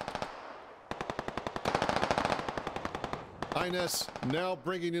model. INS now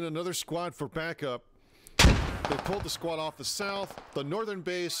bringing in another squad for backup. They pulled the squad off the south. The northern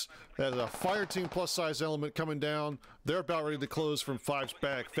base has a fire team plus size element coming down. They're about ready to close from 5's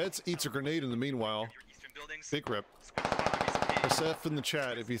back. Feds eats a grenade in the meanwhile. Big rip. SF in the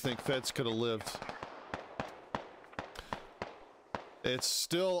chat if you think Feds could have lived. It's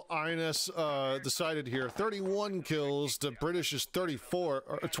still INS decided here. 31 kills. The British is 34,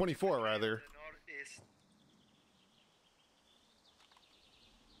 or 24 rather.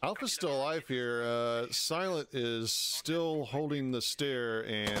 Alpha's still alive here. Silent is still holding the stair,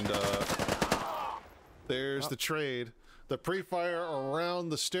 and there's the trade. The pre-fire around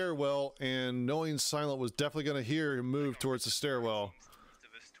the stairwell, and knowing Silent was definitely going to hear him move towards the stairwell.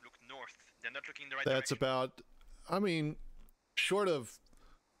 That's about, I mean, short of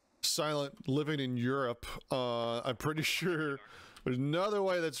Silent living in Europe, I'm pretty sure there's no other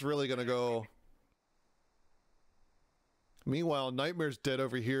way that's really going to go. Meanwhile, Nightmare's dead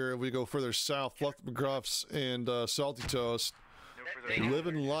over here. We go further south. Fluff McGruffs and Salty Toast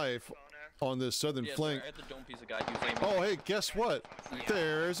living life on this southern flank. Oh, hey, guess what?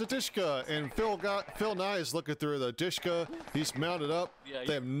 There's a Dishka, and Phil Nye is looking through the Dishka. He's mounted up.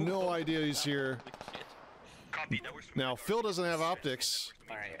 They have no idea he's here. Now, Phil doesn't have optics.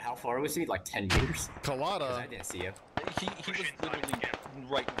 Alright, how far was he? Like 10 meters? Kalata. I didn't see him. He was literally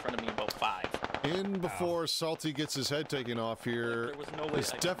right in front of me, about 5. In before Salty gets his head taken off here.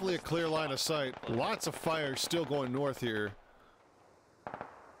 It's definitely a clear line of sight. Lots of fire still going north here.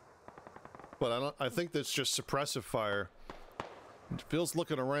 But I think that's just suppressive fire. Phil's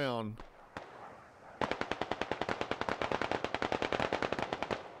looking around.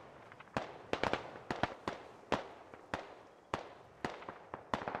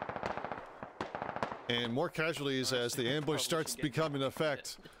 And more casualties as the ambush starts to become in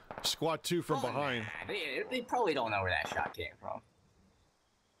effect. Squad 2 from behind. They probably don't know where that shot came from.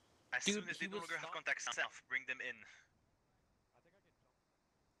 As soon as they no longer have contact south, bring them in.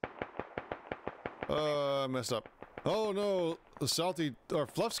 I messed up. Oh no, the Salty, or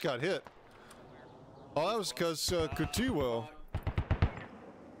Fluffs got hit. Oh, that was because Kutiwo.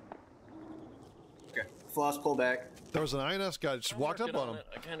 Okay, Fluffs, pull back. There was an INS guy just walked up on him.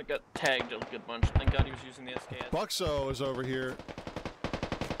 I kind of got tagged a good bunch. Thank God he was using the SKS. Buxo is over here.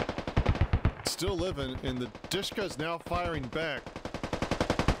 Still living, and the Dishka is now firing back.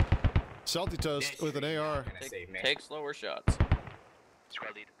 Salty Toast with an AR. Take slower shots.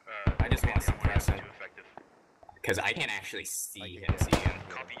 Squad lead. I just want to suppress him. Because I can't actually see him.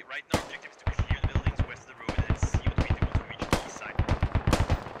 Copy. Right now, objective is to clear the buildings west of the road and see what we do to reach the east side.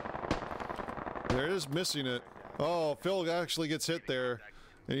 There it is, missing it. Oh, Phil actually gets hit there,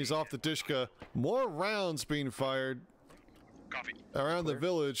 and he's off the Dishka. More rounds being fired around the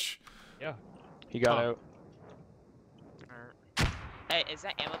village. Yeah, he got out. Hey, is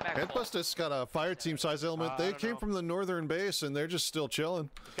that ammo back? Headbust's got a fire team size element. They came from the northern base, and they're just still chilling.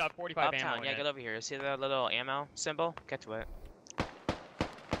 He's got 45 Uptown, ammo. Yeah, get over here. See that little ammo symbol? Get to it.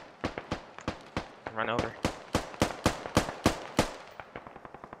 Run over.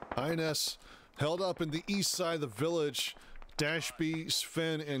 INS held up in the east side of the village. Dash B,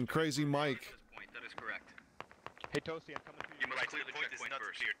 Sven, and Crazy Mike. That is correct. Hey, Toasty, I'm coming through. You must clear the point is not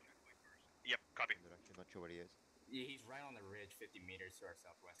cleared. Yep, copy. I'm not sure what he is. Yeah, he's right on the ridge, 50 meters to our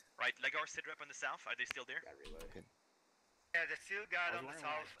southwest. Right, Legar sit rep on the south. Are they still there? Okay. Yeah, they still got on the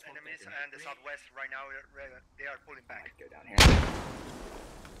south enemies and the southwest right now. They are pulling back. Go down here.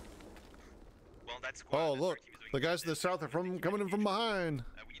 Well, that's Oh, look. The guys to the south are coming in from behind.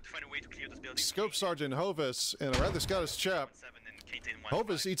 we need to find a way to clear those buildings. Scope Sergeant Hovis and a rather Scottish chap.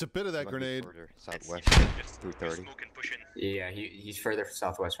 Hovis eats a bit of that grenade. Southwest, 330. Yeah, he's further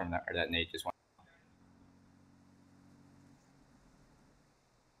southwest from that, or that nade just went.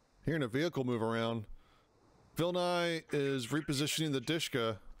 Hearing a vehicle move around. Phil Nye is repositioning the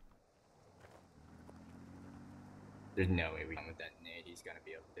Dishka. There's no way we can with that nade. He's gonna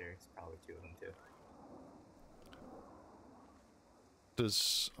be up there. It's probably 2 of them too.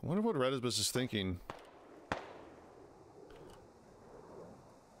 I wonder what Redibus is thinking.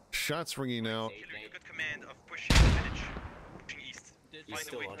 Shots ringing out. Good command of pushing village, pushing east.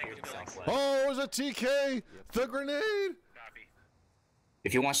 Find a way to clear the buildings. Oh, it was a TK! The grenade!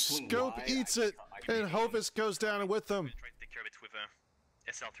 If you want Scope eats it, and Hovis goes down with them. Try to take care of it with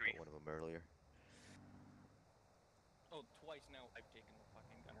SL3. One of them earlier. Oh, twice now I've taken the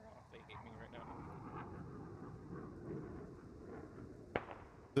fucking gunner off. They hate me right now.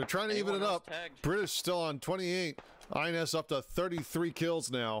 They're trying to even it up. British still on 28. INS up to 33 kills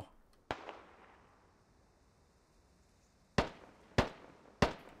now.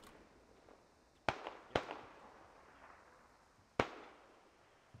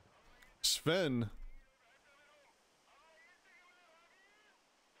 Sven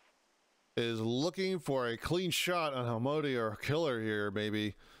is looking for a clean shot on Hamodi or Killer here,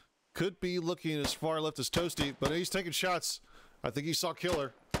 maybe. Could be looking as far left as Toasty, but he's taking shots. I think he saw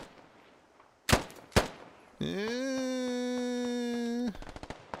Killer.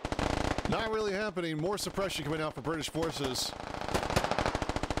 Not really happening. More suppression coming out for British forces.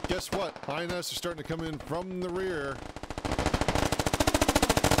 Guess what? INS are starting to come in from the rear.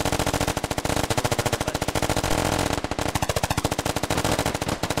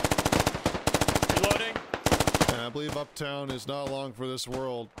 Reloading. And I believe Uptown is not long for this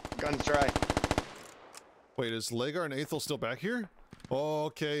world. Guns dry. Wait, is Lagar and Aethel still back here?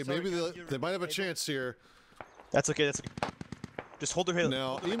 Okay, Sorry, maybe they might have a Aethel. chance here. That's okay, that's okay. Just hold their head.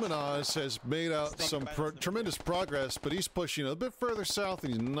 Now, Imanaz has made out some tremendous progress, but he's pushing a bit further south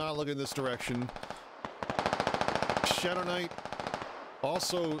and he's not looking this direction. Shadow Knight.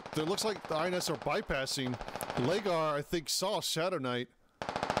 Also, it looks like the INS are bypassing. Lagar, I think, saw Shadow Knight.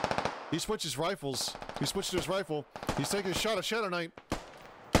 He switches rifles. He switched to his rifle. He's taking a shot at Shadow Knight.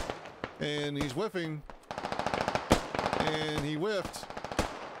 And he's whiffing. And he whiffed.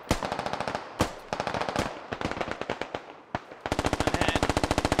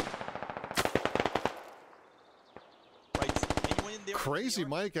 Crazy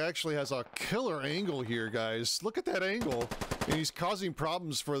Mike actually has a killer angle here, guys. Look at that angle, and he's causing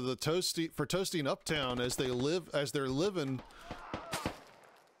problems for the Toasty and Uptown as they're living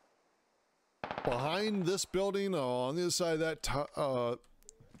behind this building on the other side of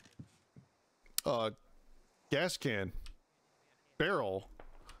that gas can barrel.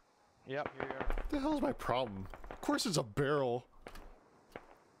 Yep, here you are. What the hell is my problem? Of course, it's a barrel.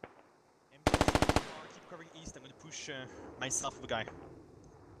 Keep covering east. I'm gonna push myself with a guy.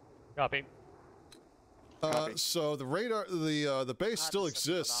 Copy. So the radar, the base still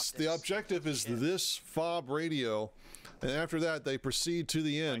exists. The objective is this fob radio, and after that they proceed to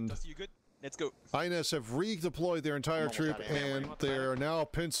the end. Right, you good? Let's go. INS have redeployed their entire troop, and they are now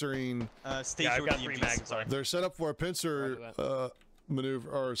pincering. Stay I've got 3 mags. Sorry. They're set up for a pincer maneuver,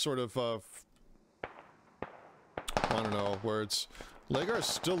 or sort of. I don't know words. Lagar's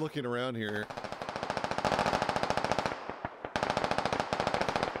still looking around here.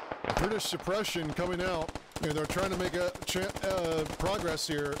 British suppression coming out, and they're trying to make a progress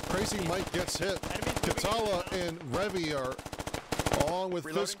here. Crazy Mike gets hit. Katala and Revi are, along with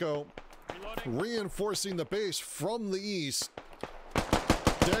Fisco, reinforcing the base from the east.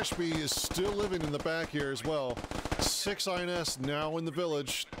 Dashby is still living in the back here as well. 6 INS now in the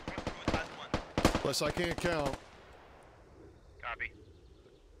village. Unless I can't count. Copy.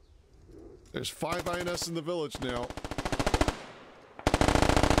 There's 5 INS in the village now.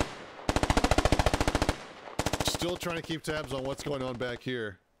 Still trying to keep tabs on what's going on back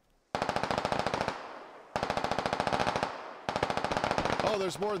here. Oh,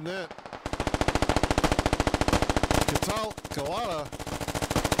 there's more than that. Kalata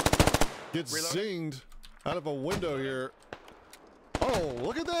gets zinged out of a window here. Oh,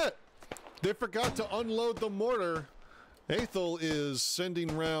 look at that! They forgot to unload the mortar. Aethel is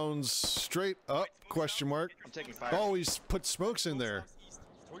sending rounds straight up, question mark. I'm taking fire. Oh, he's put smokes in there.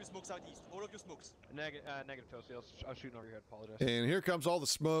 Throw your smokes out east. All of your smokes. Negative, Toasty. I was shooting over your head. Apologize. And here comes all the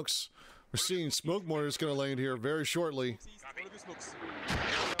smokes. We're seeing smoke mortars going to land here very shortly.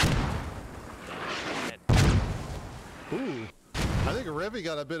 Ooh, I think Revi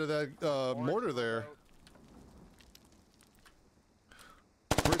got a bit of that mortar there.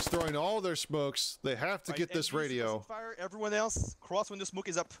 Brits throwing all their smokes. They have to get this radio. Fire everyone else. Cross when the smoke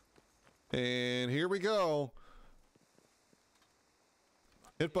is up. And here we go.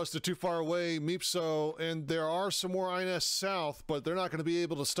 Hitbuster too far away, Meepso, and there are some more INS south, but they're not going to be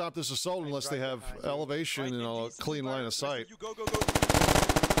able to stop this assault unless they have elevation and a clean line of sight. 2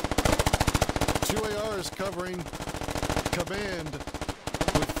 ARs covering command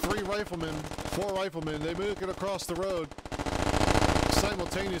with 3 riflemen, 4 riflemen. They move it across the road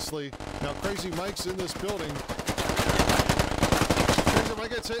simultaneously. Now Crazy Mike's in this building. Crazy Mike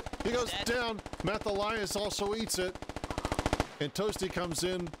gets hit. He goes down. Matt Alliance also eats it. And Toasty comes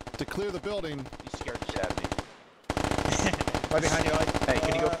in to clear the building. You scared the shit out of me. Right behind you, Hey,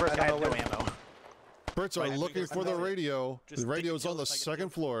 can you go first? I have no ammo. Brits are looking for the radio. The radio is on the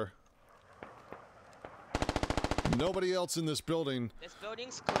 2nd floor. Nobody else in this building. This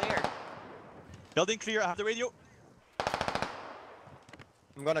building's clear. Building clear. I have the radio.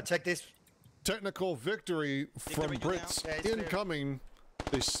 I'm gonna check this. Technical victory from Brits incoming.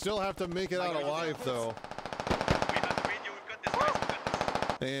 They still have to make it out alive, though.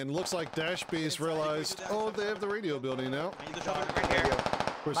 And looks like Dashbase realized, oh, they have the radio building now.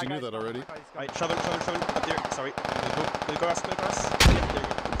 Of course, you knew that already. Alright, shovel, up there. Sorry. Go across. Yep, there you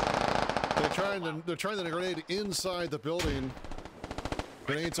go. They're trying to grenade inside the building.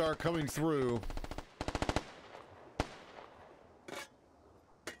 Grenades are coming through.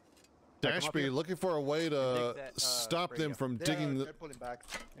 Dashby looking for a way to stop them from digging the. They're pulling back.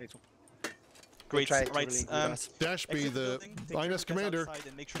 Great, right. Dashby, the INS commander.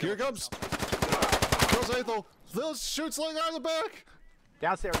 Sure Here it comes. Kills Aethel. Those shoots like out of the back.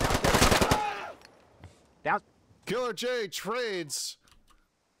 Downstairs. Killer J trades.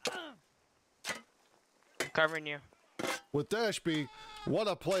 I'm covering you. With Dashby. What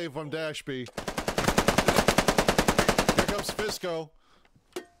a play from Dashby. Here comes Fisco.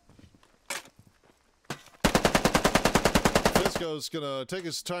 Fisco's gonna take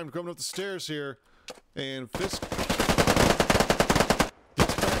his time coming up the stairs here, and Fisk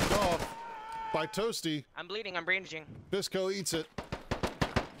gets backed off by Toasty. I'm bleeding. I'm bandaging. Fisco eats it.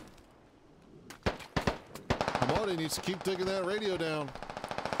 Hamodi needs to keep digging that radio down.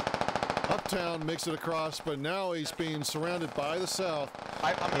 Uptown makes it across, but now he's being surrounded by the south.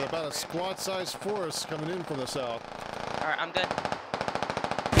 With about a squad-sized force coming in from the south. All right, I'm good.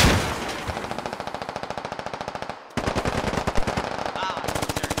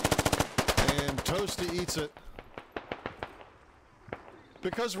 Toasty eats it.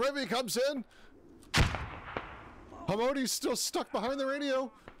 Because Remy comes in. Hamodi's still stuck behind the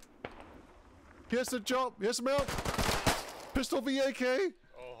radio. He has to jump. He has to mount. Pistol VAK.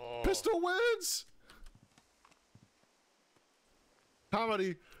 Oh. Pistol wins.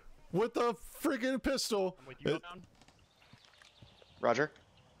 Hamodi with the freaking pistol. I'm with you, Uptown. Roger.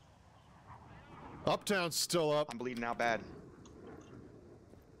 Uptown's still up. I'm bleeding out bad.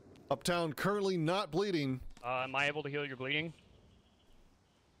 Uptown currently not bleeding. Am I able to heal your bleeding?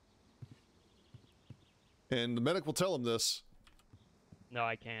 And the medic will tell him this. No,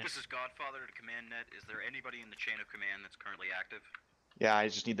 I can't. This is Godfather to Command Net. Is there anybody in the chain of command that's currently active? Yeah, I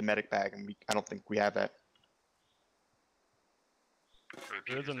just need the medic bag, and I don't think we have that.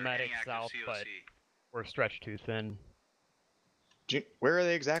 There's a medic south, but we're stretched too thin. Where are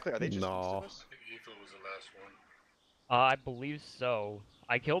they exactly? Are they just no? Next to us? was the last one. I believe so.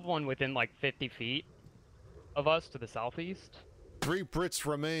 I killed one within like 50 feet of us to the southeast. 3 Brits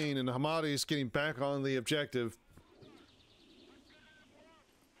remain, and Hamadi's getting back on the objective.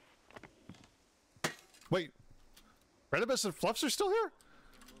 Wait, Redibus and Fluffs are still here?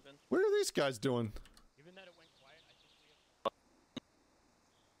 What are these guys doing? Given that it went quiet, I think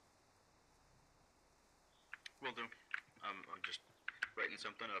we have... Will do. I'm just writing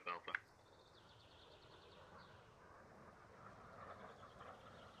something up, Alpha.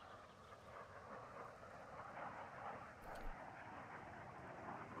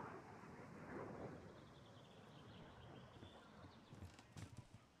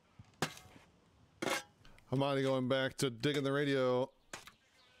 Hamadi going back to digging the radio.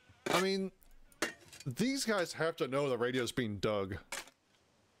 I mean, these guys have to know the radio's being dug.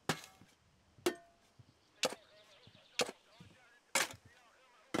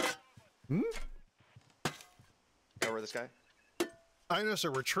 Cover this guy. INS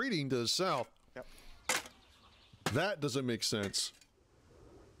are retreating to the south. Yep. That doesn't make sense.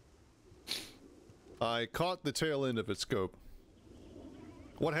 I caught the tail end of its scope.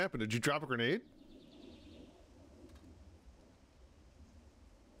 What happened? Did you drop a grenade?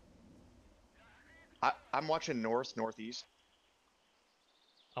 I'm watching northeast.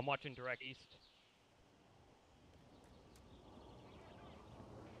 I'm watching direct east.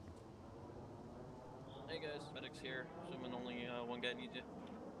 Hey guys, medics here. Assuming only one guy needs you.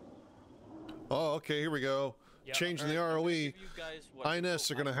 Oh, okay, here we go. Yep. Changing the ROE. INS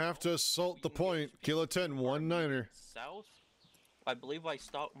are going to have to assault the point. Kilo 10, 1-9er. South? I believe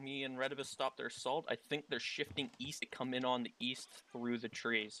me and Redibus stopped their assault. I think they're shifting east to come in on the east through the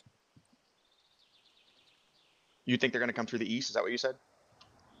trees. You think they're going to come through the east? Is that what you said?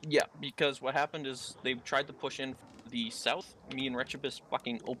 Yeah, because what happened is they tried to push in the south. Me and Redibus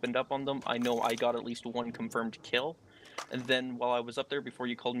fucking opened up on them. I know I got at least 1 confirmed kill. And then while I was up there before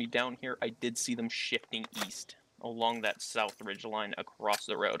you called me down here, I did see them shifting east along that south ridge line across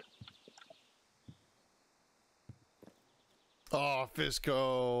the road. Oh,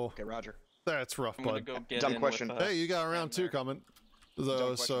 Fisco. Okay, Roger. That's rough, I'm bud. gonna go get Dumb in question. with, Hey, you got round 2 coming.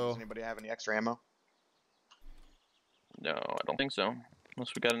 Though, so Does anybody have any extra ammo? No, I don't think so.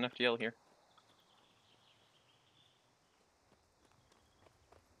 Unless we got an FTL here.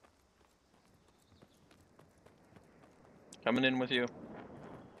 Coming in with you. You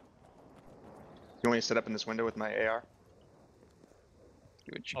want me to sit up in this window with my AR?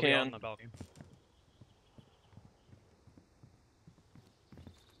 Do what you I'll be can. on the balcony.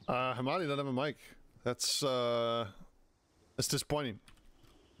 Hamadi doesn't have a mic. That's disappointing.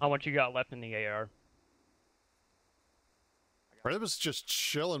 How much you got left in the AR? Redibus just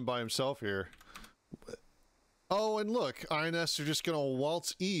chilling by himself here. Oh, and look, INS are just gonna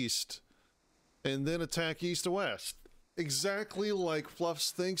waltz east and then attack east to west. Exactly like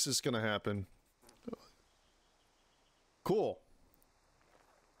Fluffs thinks is gonna happen. Cool.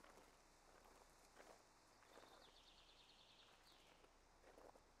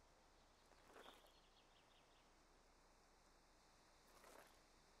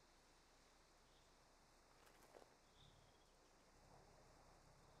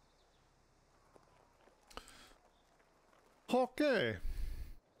 Okay.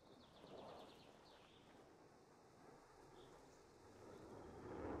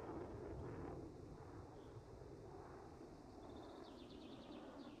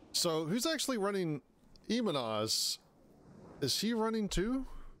 So, who's actually running Imanaz? Is he running too?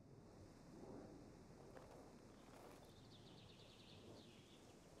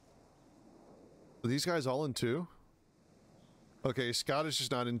 Are these guys all in two? Okay, Scottish is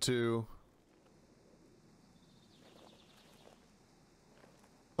not in two.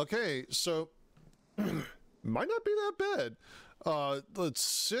 Okay, so might not be that bad. Let's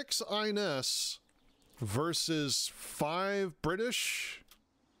 6 INS versus 5 British.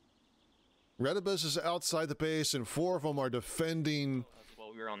 Redibus is outside the base, and 4 of them are defending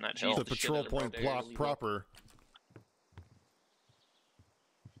Well, we were on that hill. the patrol point block proper.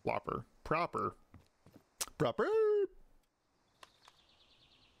 Proper.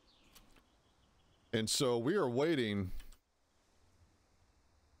 And so we are waiting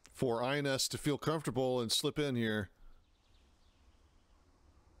for INS to feel comfortable and slip in here.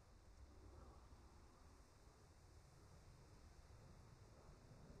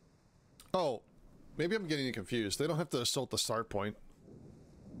 Oh, maybe I'm getting confused. They don't have to assault the start point.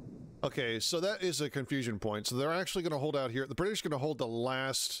 Okay, so that is a confusion point. So they're actually going to hold out here. The British are going to hold the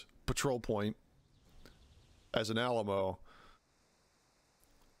last patrol point as an Alamo.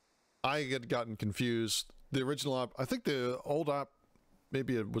 I had gotten confused. The original op, I think the old op,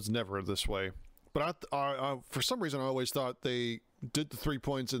 maybe it was never this way. But I for some reason, I always thought they did the 3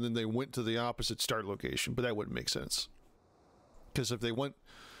 points and then they went to the opposite start location. But that wouldn't make sense. Because if they went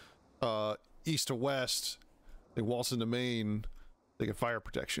east to west, they waltz into main, they get fire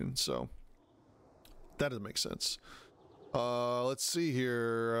protection. So that doesn't make sense. Let's see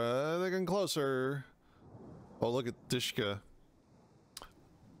here. They're getting closer. Oh, look at Dishka.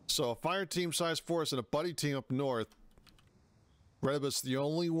 So a fire team size force and a buddy team up north. Redibus, the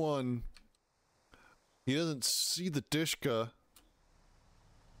only one. He doesn't see the Dishka.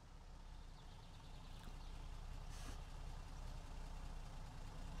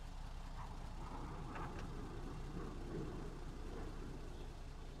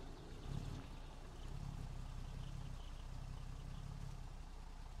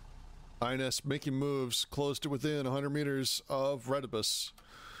 INS making moves close to within 100 meters of Redibus.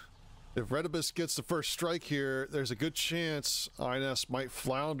 If Redibus gets the first strike here, there's a good chance INS might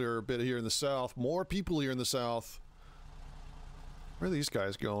flounder a bit here in the south. More people here in the south. Where are these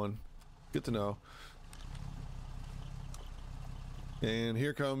guys going? Good to know. And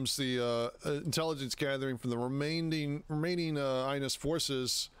here comes the intelligence gathering from the remaining INS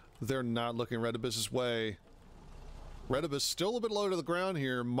forces. They're not looking Redibus's way. Redibus still a bit low to the ground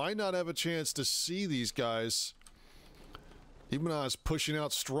here. Might not have a chance to see these guys. Imanaz pushing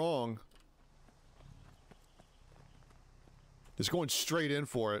out strong. He's going straight in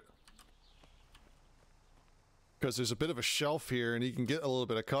for it. Because there's a bit of a shelf here and he can get a little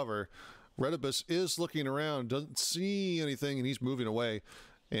bit of cover. Redibus is looking around, doesn't see anything, and he's moving away.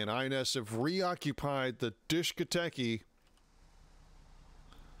 And INS have reoccupied the Dishkateki.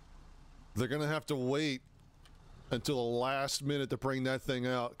 They're going to have to wait until the last minute to bring that thing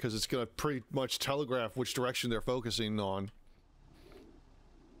out, because it's going to pretty much telegraph which direction they're focusing on.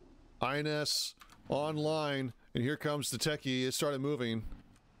 INS online, and here comes the Techie. It started moving.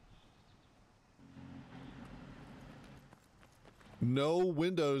 No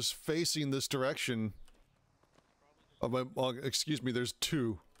windows facing this direction. Well, excuse me, there's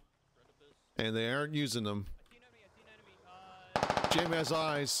 2. And they aren't using them. Jam has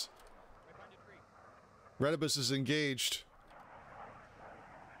eyes. Redibus is engaged.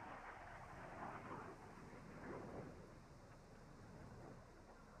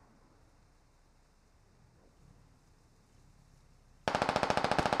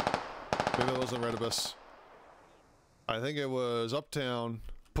 Maybe that wasn't Redibus. I think it was Uptown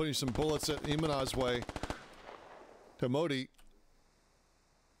putting some bullets at Imanaz's way. To Modi.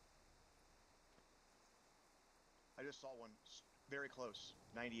 I just saw one very close.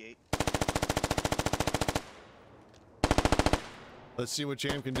 98. Let's see what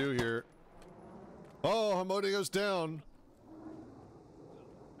Jam can do here. Oh, Hamodi goes down.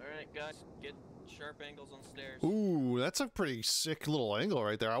 Alright, guys, get sharp angles on stairs. Ooh, that's a pretty sick little angle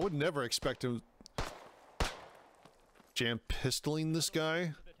right there. I would never expect him. Jam pistoling this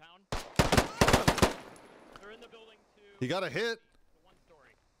guy. He got a hit.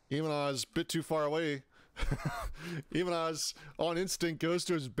 Even Oz, bit too far away. Even Oz, on instinct, goes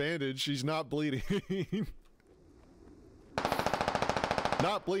to his bandage. He's not bleeding.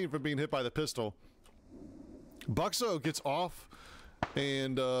 Not bleeding from being hit by the pistol. Buxo gets off,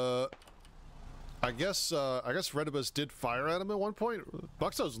 and I guess Redibus did fire at him at one point.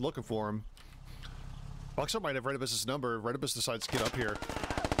 Buxo's looking for him. Buxo might have Redibus's number. Redibus decides to get up here.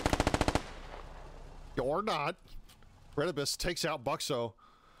 Or not. Redibus takes out Buxo.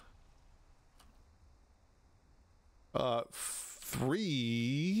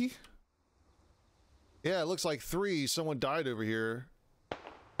 3. Yeah, it looks like 3. Someone died over here.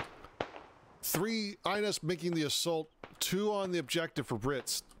 3, INS making the assault. 2 on the objective for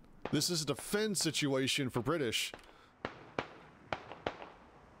Brits. This is a defend situation for British.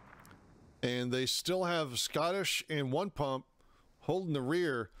 And they still have Scottish and 1 pump holding the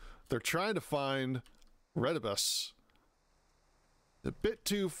rear. They're trying to find Redibus. A bit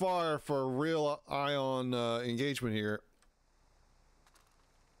too far for a real eye-on engagement here.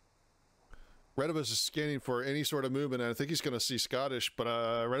 Redibus is scanning for any sort of movement, and I think he's going to see Scottish, but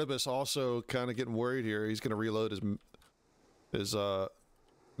Redibus also kind of getting worried here. He's going to reload his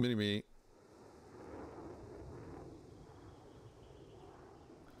mini-me.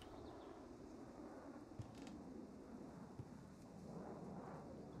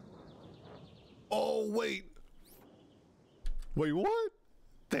 Oh, wait. Wait, what?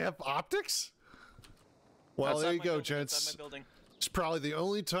 They have optics? Well, there you go, gents. It's probably the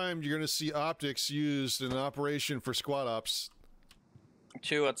only time you're going to see optics used in an operation for SquadOps.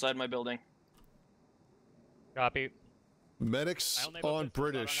 2 outside my building. Copy. Medics on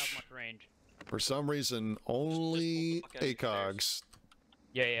British. Much range. For some reason, only ACOGs.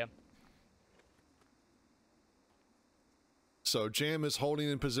 Yeah. So Jam is holding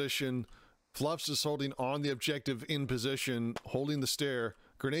in position. Fluffs is holding on the objective in position, holding the stair.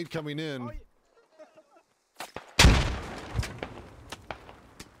 Grenade coming in.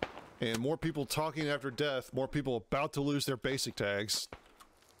 And more people talking after death. More people about to lose their basic tags.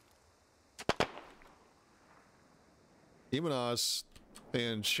 Imanaz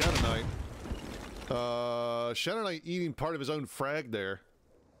and Shadow Knight. Shadow Knight eating part of his own frag there.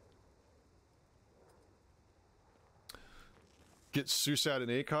 Get Susat and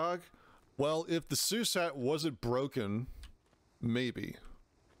ACOG. Well, if the Susat wasn't broken, maybe.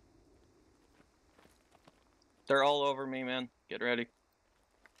 They're all over me, man. Get ready.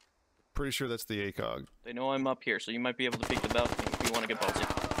 Pretty sure that's the ACOG. They know I'm up here, so you might be able to peek the balcony if you want to get ballsy.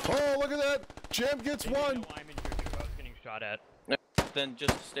 Oh, look at that! Jam gets one! I'm in here too. I was getting shot at. Then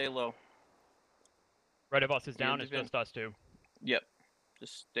just stay low. Redibus is down, it's just us two. Yep.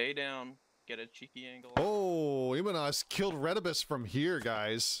 Just stay down, get a cheeky angle. Oh, Imanaz killed Redibus from here,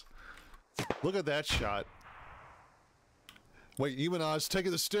 guys. Look at that shot. Wait, Imanaz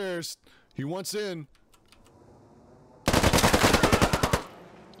taking the stairs. He wants in.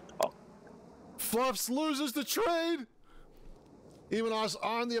 Oh. Fluffs loses the trade. Imanaz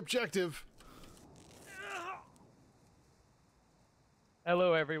on the objective.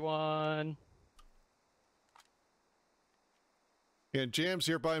 Hello, everyone. And Jam's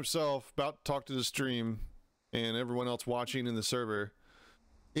here by himself, about to talk to the stream and everyone else watching in the server.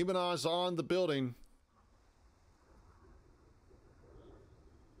 Imanaz on the building.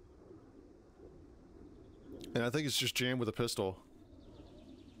 And I think it's just Jam with a pistol.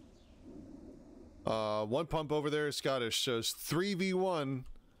 1 pump over there is Scottish, so it's 3v1.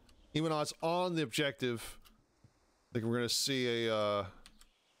 Imanaz on the objective. I think we're going to see a... I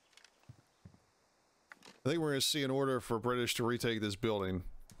think we're going to see an order for British to retake this building.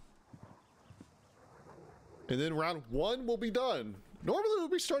 And then round 1 will be done. Normally we'll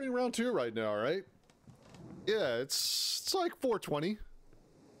be starting round 2 right now, right? Yeah, it's like 4:20.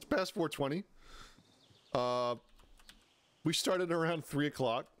 It's past 4:20. We started around 3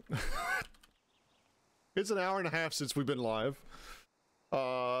 o'clock. It's an hour and a half since we've been live.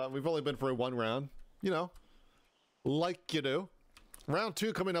 We've only been for 1 round. You know, like you do. Round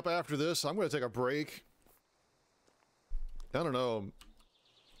 2 coming up after this. I'm going to take a break. I don't know.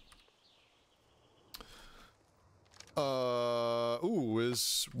 Ooh,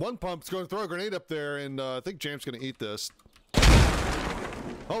 is 1 pump's going to throw a grenade up there, and I think Jam's going to eat this.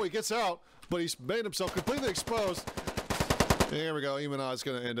 Oh, he gets out, but he's made himself completely exposed. There we go. Imanaz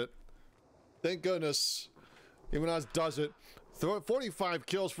gonna end it. Thank goodness. Imanaz does it. 45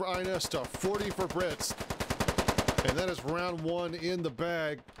 kills for Ines to 40 for Brits. And that is round 1 in the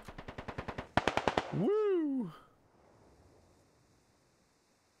bag. Woo!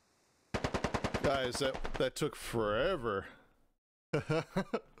 Guys, that took forever.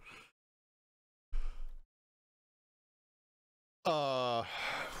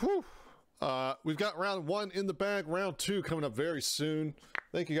 Whew. We've got round 1 in the bag. Round 2 coming up very soon.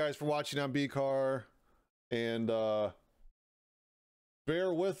 Thank you guys for watching on bcarr. And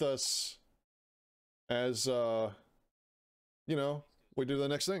bear with us as you know, we do the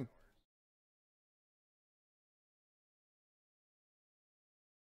next thing.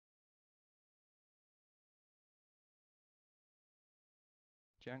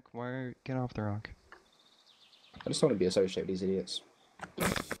 Jack, get off the rock. I just want to be associated with these idiots.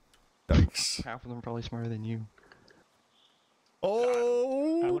 Thanks. Half of them are probably smarter than you.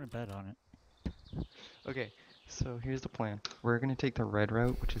 Oh! I wouldn't bet on it. Okay, so here's the plan. We're gonna take the red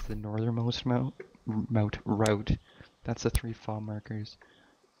route, which is the northernmost route. That's the 3 fob markers.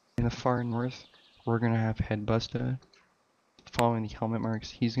 In the far north, we're gonna have Headbusta following the helmet marks.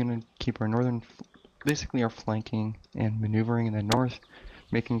 He's gonna keep our basically our flanking and maneuvering in the north,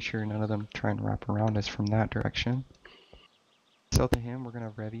 making sure none of them try and wrap around us from that direction. South of him, we're gonna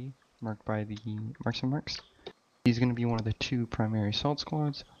have Revy, marked by the marks. He's gonna be one of the 2 primary assault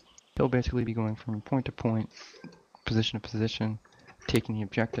squads. He'll basically be going from point to point, position to position, taking the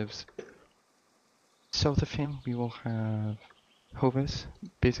objectives. South of him, we will have Hovis,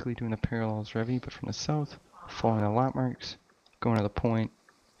 basically doing the parallels Revy, but from the south, following the lap marks, going to the point,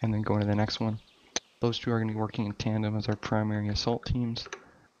 and then going to the next one. Those 2 are going to be working in tandem as our primary assault teams.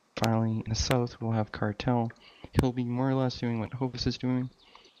 Finally, in the south, we'll have Cartel. He'll be more or less doing what Hovis is doing.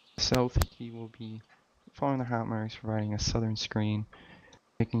 South, he will be following the hat marks, providing a southern screen,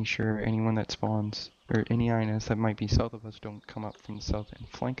 making sure anyone that spawns, or any INS that might be south of us, don't come up from the south and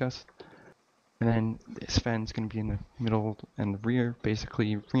flank us. And then Sven's going to be in the middle and the rear,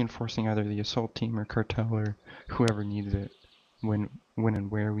 basically reinforcing either the assault team or Cartel or whoever needs it, when and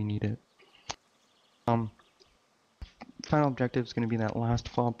where we need it. Final objective is going to be that last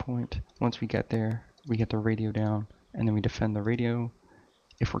fob point. Once we get there, we get the radio down, and then we defend the radio.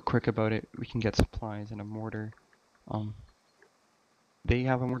 If we're quick about it, we can get supplies and a mortar. They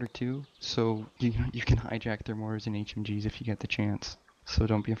have a mortar too, so you can hijack their mortars and HMGs if you get the chance. So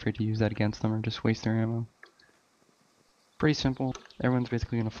don't be afraid to use that against them or just waste their ammo. Pretty simple. Everyone's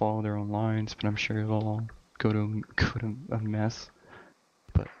basically going to follow their own lines, but I'm sure it'll all go to a mess.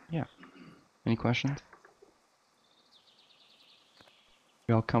 But yeah. Any questions?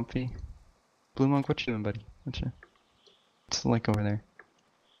 You all comfy? Blue Monk, what you doing, buddy? What's the like over there?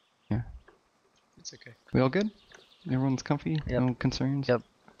 Yeah. It's okay. We all good? Everyone's comfy? Yep. No concerns? Yep.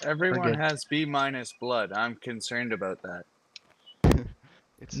 Everyone has B- blood. I'm concerned about that.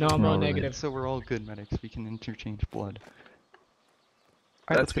 No, I'm all negative. So we're all good medics. We can interchange blood.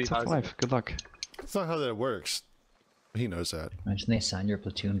 Alright, let's get stuff live. Good luck. That's not how that works. He knows that. Imagine they assign your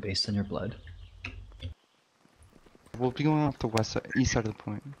platoon based on your blood. We'll be going off the east side of the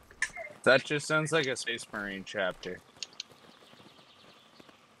point. That just sounds like a Space Marine chapter.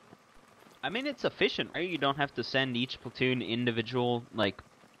 I mean, it's efficient, right? You don't have to send each platoon individual, like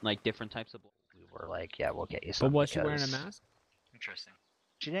different types of blood. We were like, yeah, we'll get you some. But was she wearing a mask? Interesting.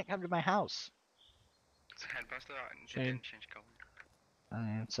 She didn't come to my house. It's a headbuster and she Shame. didn't change color.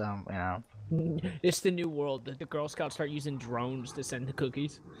 It's you know. It's the new world. The Girl Scouts start using drones to send the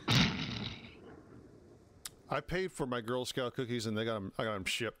cookies. I paid for my Girl Scout cookies and I got them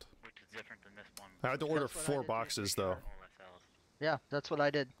shipped. Which is different than this one. I had to order 4 boxes though. Yeah, that's what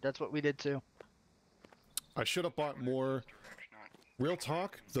I did. That's what we did too. I should have bought more. Real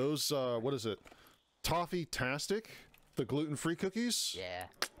talk, those what is it? Toffee-tastic? The gluten-free cookies? Yeah.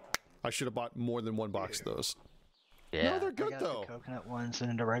 I should have bought more than 1 box of those. Yeah. No, they're good though. The coconut ones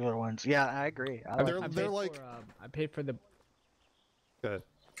and the regular ones. Yeah, I agree. They're like. I paid for the. Good.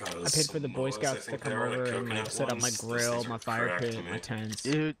 I paid for the Boy Scouts to come over and set up my grill, my fire pit, my tents.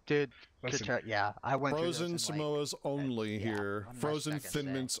 Dude, Listen. yeah, I went Frozen Samoas only here. Frozen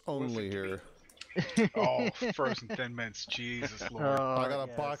Thin Mints only here. Oh, frozen Thin Mints, Jesus Lord! I got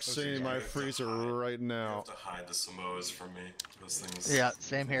a box sitting in my freezer right now. You have to hide the Samoas from me. Those things. Yeah,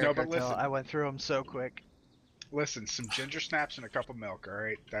 same here. No, but Cartel. listen. I went through them so quick. Listen, some ginger snaps and a cup of milk. All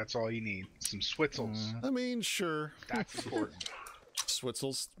right, that's all you need. Some Switzels. I mean, sure. That's important.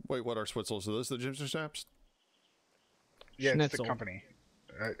 Switzels? Wait, what are Switzels? Are those the ginger snaps? Yeah, it's the Schnitzel. company.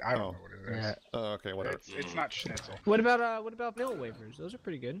 I don't know what it is. Oh, okay, whatever. It's not Schnitzel. What about meal wafers? Those are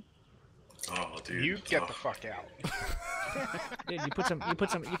pretty good. Oh, dude. You get the fuck out. Dude, you put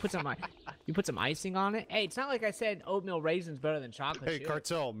some icing on it. Hey, it's not like I said oatmeal raisins better than chocolate. Hey, chip.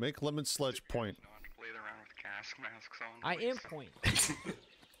 Cartel, make lemon sledge point. I am point.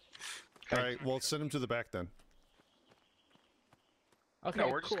 All right, well, send him to the back then. Okay, No,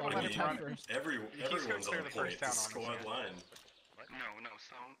 we're just cool. going I'm to gonna first. Everyone's on point. It's a squad line. No,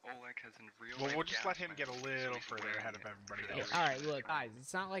 so Oleg has in real Well, we'll just let him get a little further ahead of everybody Hey, else. all right, look, guys.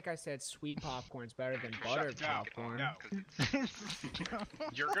 It's not like I said sweet popcorn's better than buttered popcorn. No.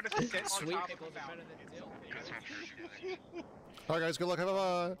 You're gonna sit on Sweet top pickles of are better than dill pickles. All right, guys, good luck.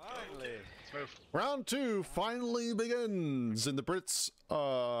 Bye-bye. Let's move. Round 2 finally begins, and the Brits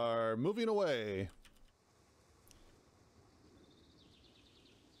are moving away.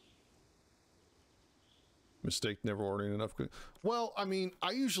 Mistake never ordering enough cookies. Well, I mean,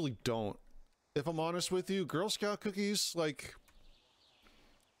 I usually don't. If I'm honest with you, Girl Scout cookies, like...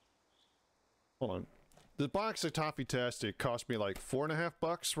 Hold on. The box of Toffee-tastic cost me like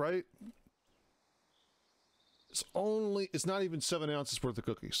 $4.50, right? It's not even 7 ounces worth of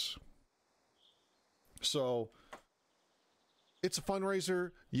cookies. So, it's a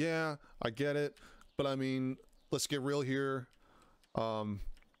fundraiser. Yeah, I get it. But I mean, let's get real here.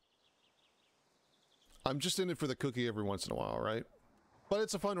 I'm just in it for the cookie every once in a while, right? But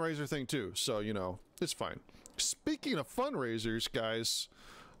it's a fundraiser thing too, so, you know, it's fine. Speaking of fundraisers, guys,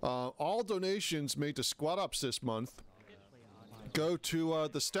 all donations made to SquadOps this month go to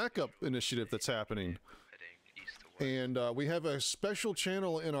the Stack Up initiative that's happening. And we have a special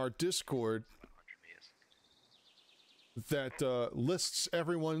channel in our Discord that lists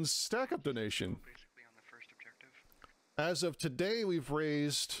everyone's Stack Up donation. As of today, we've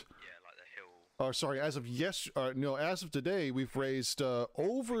raised... as of today, we've raised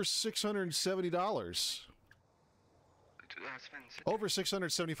over $670. Over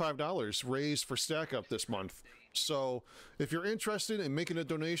 $675 raised for Stack Up this month. So, if you're interested in making a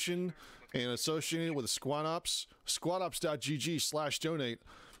donation and associating it with SquadOps, squadops.gg/donate,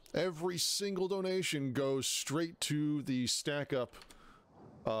 every single donation goes straight to the Stack Up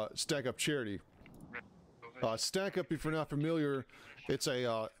charity. Stack Up, if you're not familiar, it's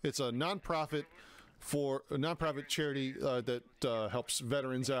a nonprofit charity that helps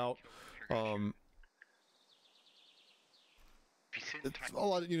veterans out. A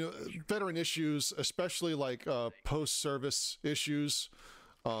lot of, veteran issues, especially like post-service issues,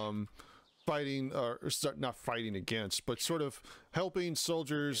 not fighting against, but sort of helping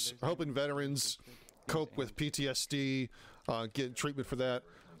soldiers, helping veterans cope with PTSD, get treatment for that,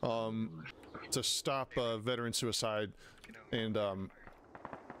 to stop veteran suicide, and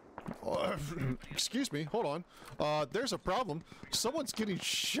excuse me, hold on. There's a problem. Someone's getting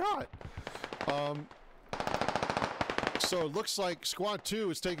shot. So it looks like Squad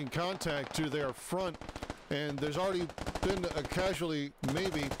 2 is taking contact to their front, and there's already been a casualty,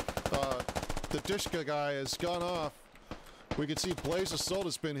 maybe. The Dishka guy has gone off. We can see Blaze Assault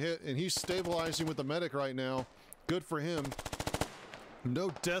has been hit, and he's stabilizing with the medic right now. Good for him.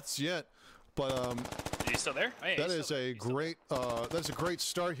 No deaths yet, but He's still there? Oh, yeah, that is a great that's a great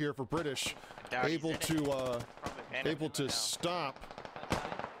start here for British, able to stop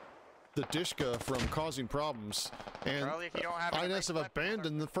the Dishka from causing problems, and INS have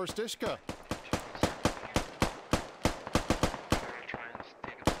abandoned the first Dishka.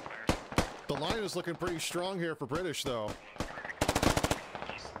 The line is looking pretty strong here for British, though.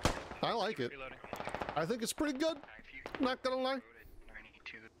 I like it. I think it's pretty good. Not gonna lie.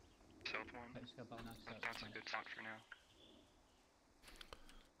 That's a good spot for now.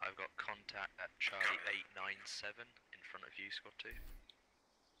 I've got contact at Charlie 897 in front of you, Squad 2.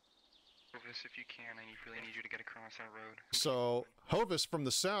 Hovis, if you can, I really need you to get across that road. So Hovis from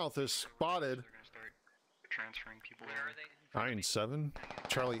the south is spotted. Transferring people there. 9-7,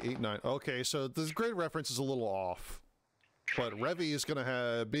 Charlie 8-9. Okay, so this grade reference is a little off, but Revy is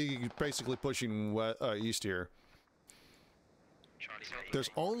gonna be basically pushing east here. There's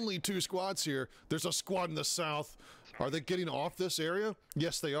only 2 squads here. There's a squad in the south. Are they getting off this area?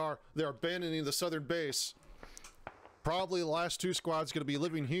 Yes, they are. They're abandoning the southern base. Probably the last 2 squads going to be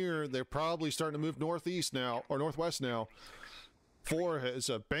living here. They're probably starting to move northeast now, or northwest now. 4 has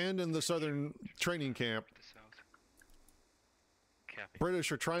abandoned the southern training camp.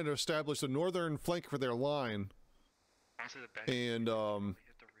 British are trying to establish the northern flank for their line. And,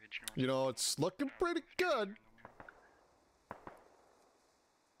 it's looking pretty good.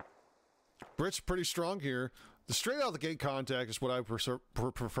 Brits pretty strong here. The straight out of the gate contact is what I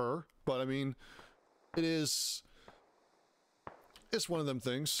prefer, but I mean, it's one of them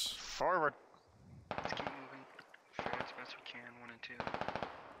things. Forward. Let's keep moving forward as best we can. 1 and 2.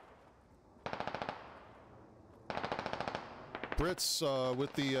 Brits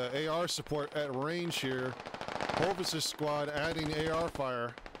with the AR support at range here. Hovis' squad adding AR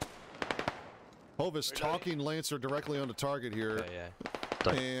fire. Hovis talking Lancer directly on the target here.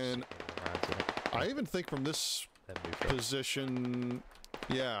 And I even think from this position,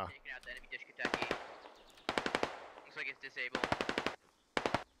 yeah. Looks like it's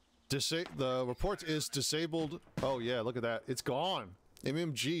disabled. The report is disabled. Oh yeah, look at that. It's gone.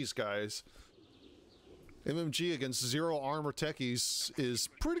 MMGs, guys. MMG against zero armor techies is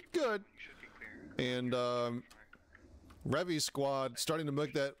pretty good. And Revy's squad starting to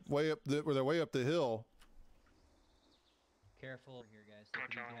make that way up their way up the hill. Careful here, guys.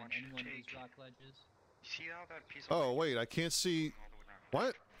 Any one of these rock ledges. See how that piece of Oh wait, I can't see.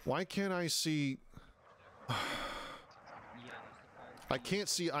 What? Why can't I see? I can't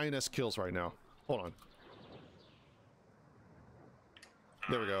see INS kills right now. Hold on.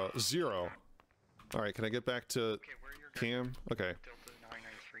 There we go. 0. All right, can I get back to cam? Okay.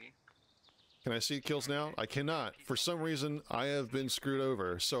 Can I see kills now? I cannot. For some reason, I have been screwed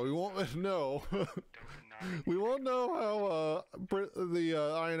over, so we won't know. We won't know how the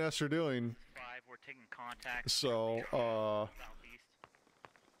INS are doing. So,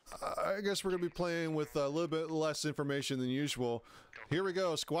 I guess we're going to be playing with a little bit less information than usual. Here we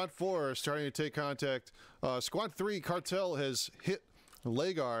go. Squad 4 starting to take contact. Squad 3, Cartel, has hit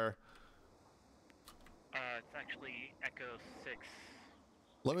Lagar. It's actually Echo 6.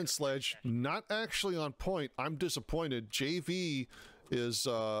 Lemon Sledge, not actually on point. I'm disappointed. JV is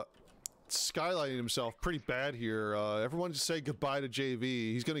skylighting himself pretty bad here. Everyone just say goodbye to JV.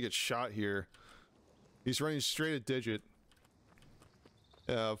 He's going to get shot here. He's running straight at Digit.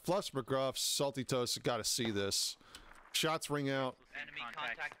 Fluffs, McGruff, Salty Toast, got to see this. Shots ring out. Enemy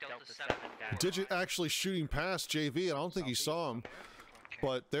contact Delta 7. Digit actually shooting past JV. I don't think he saw him.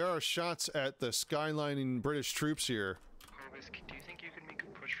 But there are shots at the skylining British troops here. Do you think you can make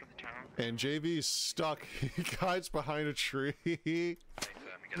a push for the town? And JV's stuck. He hides behind a tree.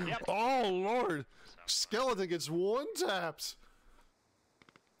 Oh, Lord. Skeleton gets one tapped.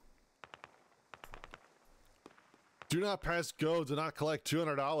 Do not pass go. Do not collect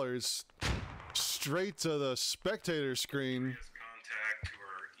 $200. Straight to the spectator screen.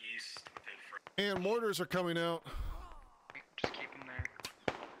 And mortars are coming out. Just keep them there.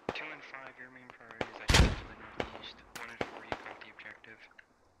 2 and 5, your main priorities. I think to the northeast. 1 and 4, you got the objective.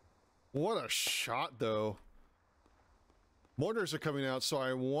 What a shot, though. Mortars are coming out, so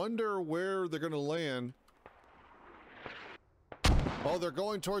I wonder where they're going to land. Oh, they're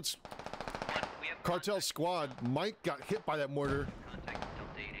going towards Cartel squad. Mike got hit by that mortar.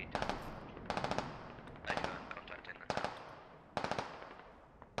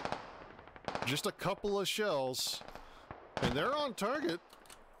 Just a couple of shells, and they're on target.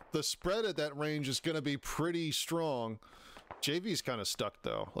 The spread at that range is going to be pretty strong. JV's kind of stuck,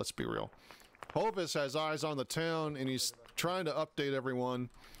 though. Let's be real. Hovis has eyes on the town, and he's trying to update everyone.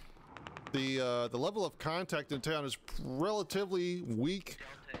 The level of contact in town is relatively weak.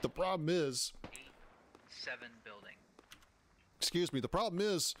 The problem is... 7 building. Excuse me. The problem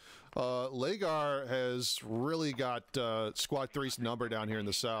is, Lagar has really got Squad 3's number down here in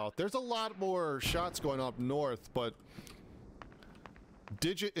the south. There's a lot more shots going up north, but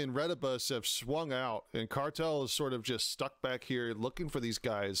Digit and Redibus have swung out, and Cartel is sort of just stuck back here looking for these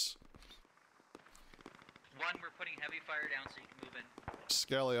guys. 1, we're putting heavy fire down so you can move in.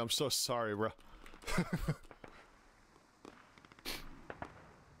 Skelly, I'm so sorry, bro.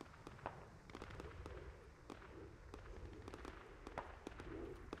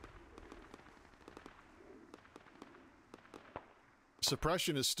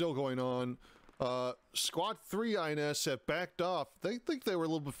 Suppression is still going on. Squad 3 INS have backed off. They think they were a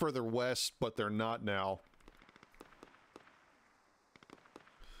little bit further west, but they're not now.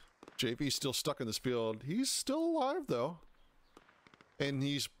 JV's still stuck in this field. He's still alive, though. And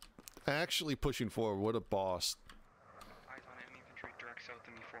he's actually pushing forward. What a boss. Eyes on enemy infantry, direct south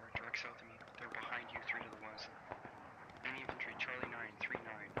of me, 4. Direct south of me. They're behind you, 3 to the west. Enemy infantry, Charlie 9,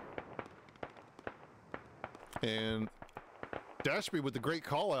 3-9. And Dashby with the great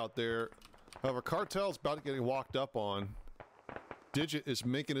call out there. However, Cartel's about to get walked up on. Digit is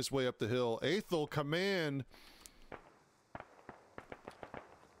making his way up the hill. Aethel command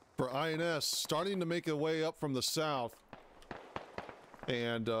for INS starting to make a way up from the south.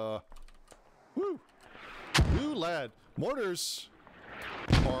 And, woo! Woo, lad. Mortars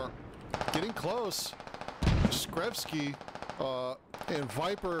are getting close. Skrevsky, and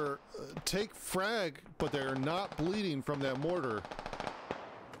Viper take frag, but they're not bleeding from that mortar.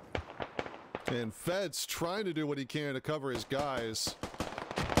 And Fed's trying to do what he can to cover his guys.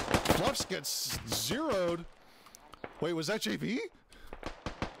 Fluffs gets zeroed. Wait, was that JV?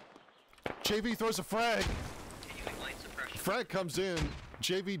 JV throws a frag. Frag comes in.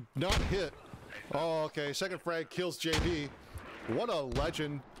 JV not hit. Oh, okay. Second frag kills JV. What a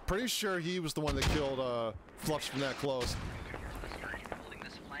legend. Pretty sure he was the one that killed Fluffs from that close. Holding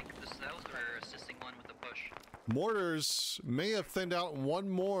this flank to the south or assisting one with the push? Mortars may have thinned out one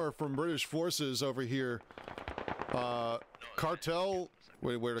more from British forces over here. Cartel.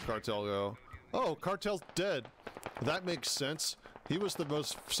 Wait, where did Cartel go? Oh, Cartel's dead. That makes sense. He was the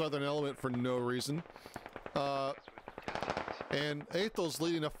most southern element for no reason. And Athel's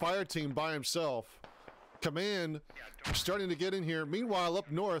leading a fire team by himself. Command starting to get in here. Meanwhile,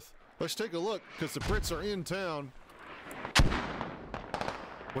 up north, let's take a look because the Brits are in town.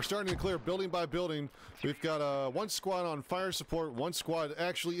 We're starting to clear building by building. We've got one squad on fire support, one squad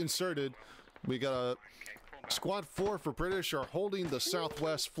actually inserted. We got a squad 4 for British are holding the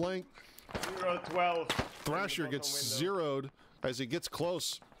southwest flank. 0-12. Thrasher gets zeroed as he gets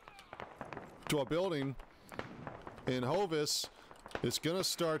close to a building. And Hovis is gonna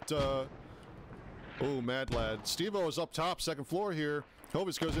start. Oh, mad lad. Steve-O is up top, second floor here.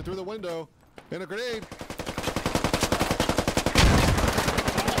 Hovis goes in through the window, and a grenade.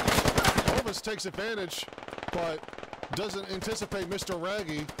 Hovis takes advantage, but doesn't anticipate Mr.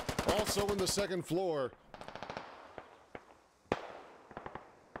 Raggy, also in the second floor.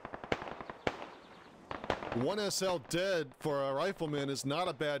 One SL dead for a rifleman is not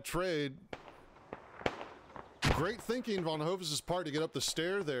a bad trade. Great thinking on Hovis' part to get up the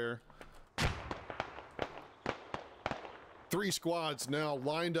stair there. 3 squads now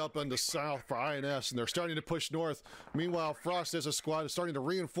lined up on the south for INS, and they're starting to push north. Meanwhile, Frost as a squad is starting to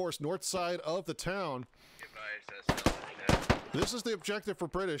reinforce north side of the town. This is the objective for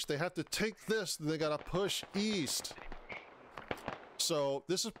British. They have to take this, and they gotta push east. So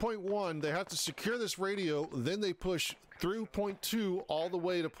this is point 1. They have to secure this radio, then they push through point 2 all the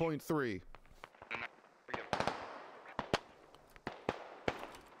way to point 3.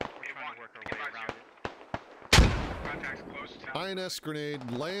 INS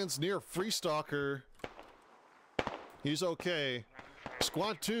grenade lands near Freestalker. He's okay.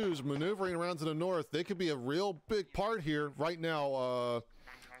 Squad 2's maneuvering around to the north. They could be a real big part here right now.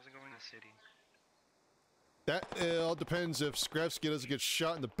 How's it going in the city? That all depends if Skrevsky doesn't get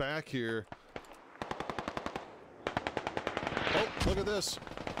shot in the back here. Oh, look at this.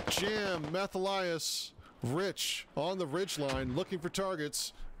 Jam, Mathalias, Rich on the ridge line looking for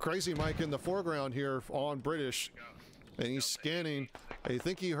targets. Crazy Mike in the foreground here on British. And he's scanning. I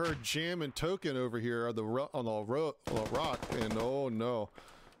think he heard Jam and Token over here on the rock, and oh no.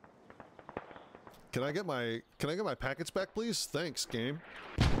 Can I get my packets back, please? Thanks, game.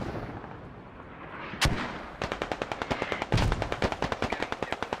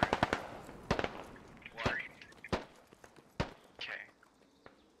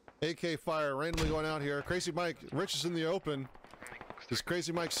 AK fire randomly going out here. Crazy Mike, Rich is in the open. Does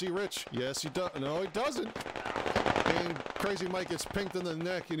Crazy Mike see Rich? Yes, he does. No, he doesn't. And Crazy Mike gets pinked in the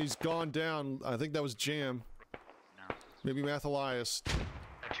neck and he's gone down. I think that was Jam. No. Maybe Mathalias.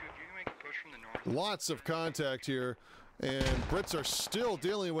 Lots of contact here. And Brits are still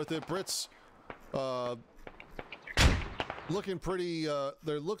dealing with it. Brits looking pretty,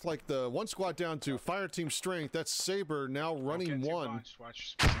 they look like the one squad down to fire team strength. That's Saber now running one.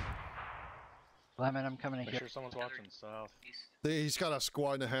 Lemon, I'm coming in here. Make sure someone's watching south. He's got a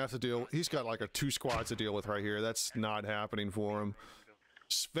squad and a half to deal. He's got like 2 squads to deal with right here. That's not happening for him.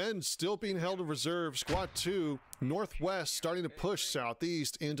 Sven still being held in reserve. Squad 2, northwest, starting to push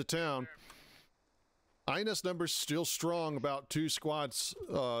southeast into town. INS numbers still strong, about 2 squads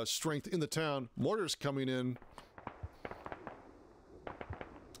strength in the town. Mortars coming in.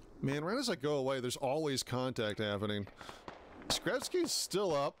 Man, right as I go away, there's always contact happening. Skrevsky's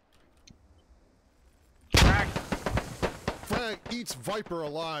still up. Frag eats Viper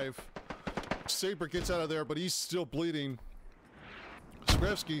alive. Saber gets out of there, but he's still bleeding.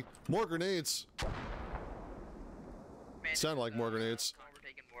 Skrevsky, more grenades. Sound like more grenades.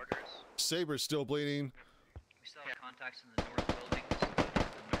 Saber's still bleeding. We still have contacts in the north building.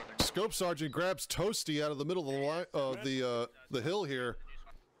 Scope Sergeant grabs Toasty out of the middle of the hill here.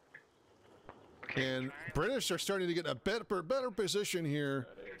 And British are starting to get a better position here.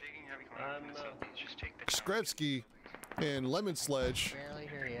 Skrevsky and Lemon Sledge. Barely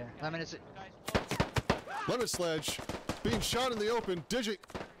hear you. Lemon, is it? Lemon Sledge being shot in the open. Digit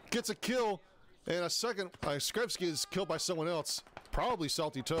gets a kill, and a second. Skrevsky is killed by someone else, probably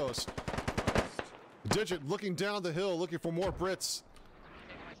Salty Toast. Digit looking down the hill, looking for more Brits.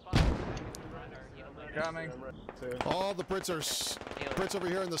 Coming. All the Brits over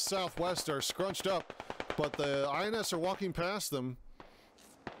here in the southwest are scrunched up. but the INS are walking past them.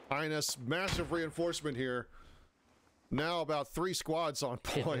 INS massive reinforcement here. Now about 3 squads on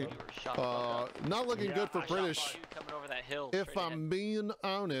point. Not looking good for British. Coming over that hill. If I'm being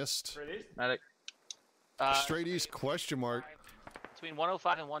honest. Medic. Straight east question mark. Between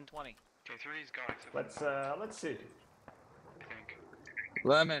 105 and 120. Okay, 3's going. Let's see. I think.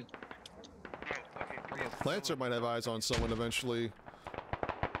 Lemon. Lancer might have eyes on someone eventually.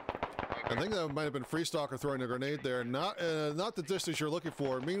 I think that might have been Freestalker throwing a grenade there. Not the distance you're looking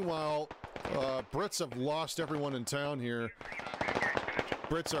for. Meanwhile, Brits have lost everyone in town here.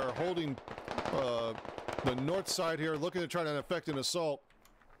 Brits are holding the north side here, looking to try to effect an assault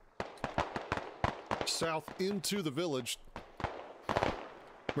south into the village.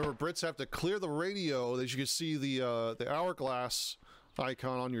 Remember, Brits have to clear the radio. As you can see, the hourglass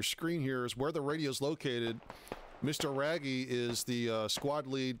icon on your screen here is where the radio is located. Mr. Raggy is the squad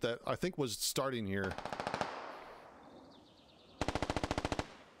lead that I think was starting here.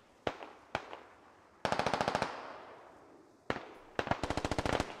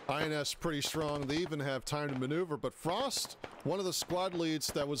 INS pretty strong. They even have time to maneuver, but Frost, one of the squad leads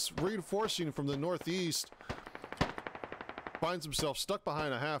that was reinforcing from the northeast, finds himself stuck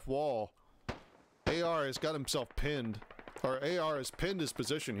behind a half wall. AR has got himself pinned, or AR has pinned his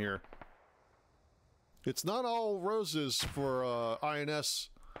position here. It's not all roses for INS,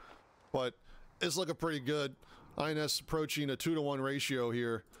 but it's looking pretty good. INS approaching a 2-to-1 ratio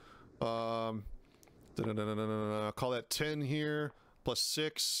here. Call that 10 here, plus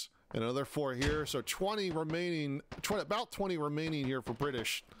 6, and another 4 here. So 20 remaining, about 20 remaining here for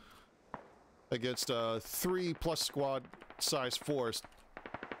British against 3+ squad size force.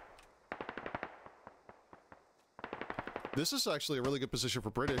 This is actually a really good position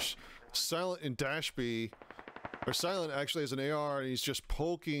for British. Silent and Dashby, or Silent actually has an AR, and he's just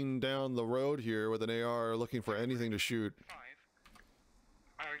poking down the road here with an AR, looking for anything to shoot.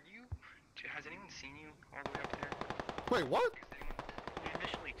 Has anyone seen you all the way up there? Wait, what? We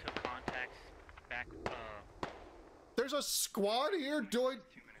initially took contacts back, There's a squad here doing...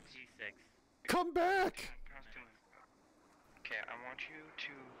 G6. Come back! Okay, I want you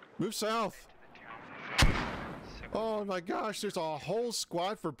to... Move south. Oh my gosh, there's a whole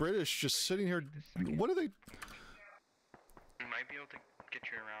squad for British just sitting here. What are they? We might be able to get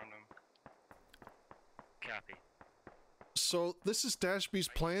you around them. Copy. So this is Dashby's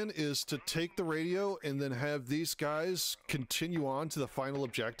plan, is to take the radio and then have these guys continue on to the final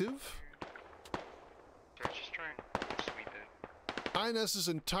objective? Let's just try and sweep it. INS's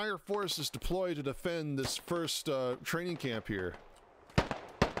entire force is deployed to defend this first training camp here.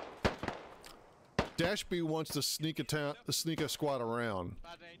 Dashby wants to sneak a squad around.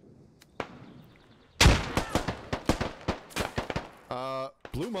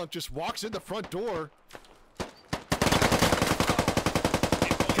 Blue Monk just walks in the front door.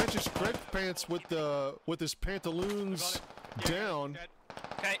 Catches Greg Pants with his pantaloons down.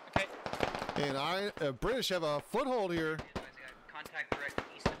 Okay. And British have a foothold here. Contact direct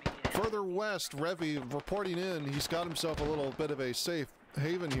east of me. Further west, Revy reporting in. He's got himself a little bit of a safe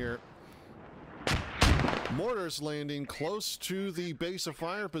haven here. Mortars landing close to the base of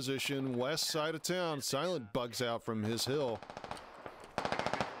fire position, west side of town. Silent bugs out from his hill.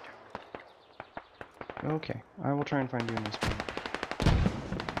 Okay, I will try and find you in this point.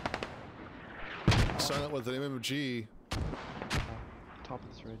 Silent with an MMG. Top of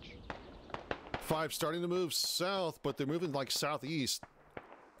this ridge. 5 starting to move south, but they're moving like southeast.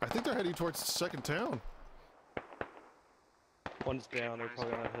 I think they're heading towards the second town. One's down, they're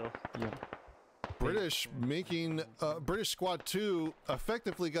probably on that hill. Yep. British making British Squad 2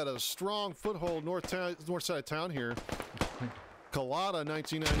 effectively got a strong foothold north side of town here. Colada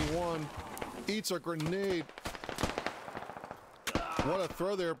 1991 eats a grenade. What a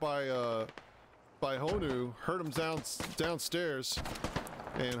throw there by Honu. Hurt him downstairs.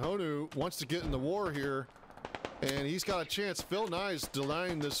 And Honu wants to get in the war here, and he's got a chance. Phil Nye's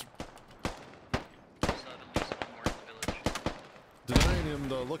denying him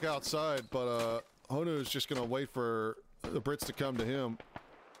to look outside, but Honu is just going to wait for the Brits to come to him.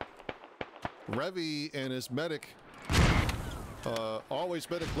 Revy and his medic, always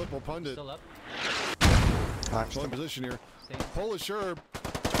medic liberal pundit. Still up. Still in position here. Polish Serb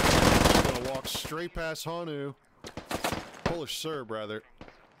going to walk straight past Honu. Polish Serb, rather.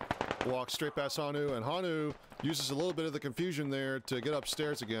 Walks straight past Hanu, and Hanu uses a little bit of the confusion there to get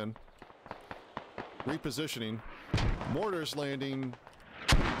upstairs again. Repositioning. Mortars landing.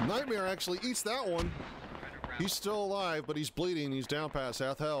 Nightmare actually eats that one. He's still alive, but he's bleeding. He's down past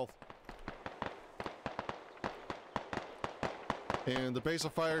half health. And the base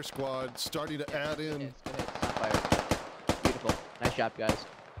of fire squad starting to add in. Beautiful. Nice job, guys.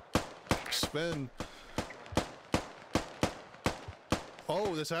 Sven.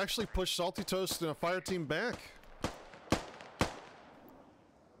 Oh, this actually pushed Salty Toast and a fire team back.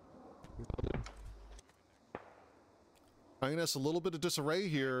 I think that's a little bit of disarray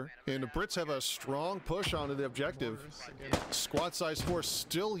here, and the Brits have a strong push onto the objective. Squad size 4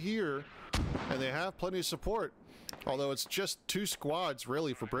 still here, and they have plenty of support. Although it's just 2 squads,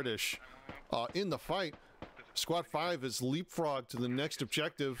 really, for British. In the fight, Squad 5 is leapfrogged to the next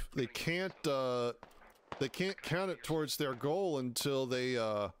objective. They can't count it towards their goal until they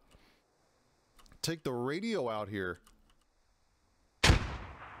take the radio out here.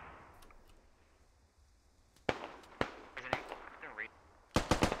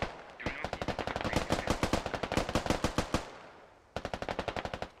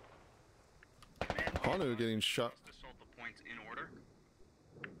 Hanu getting shot. Assault the points in order.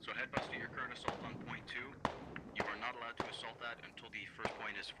 So head bust to your current assault on point 2. You are not allowed to assault that until the first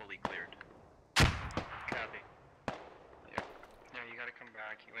point is fully cleared. Copy. Yeah, you gotta come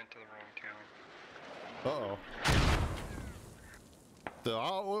back. You went to the wrong town. Uh-oh.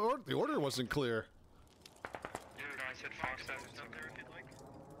 The order wasn't clear. Dude, I said Fox has it there if you'd like.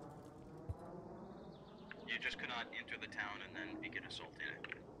 You just could not enter the town and then begin assaulting it.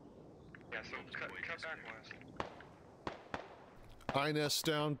 Yeah, so cut back west. INS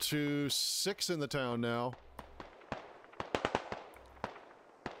down to 6 in the town now.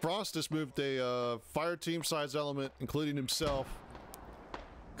 Frost has moved a fire team size element, including himself.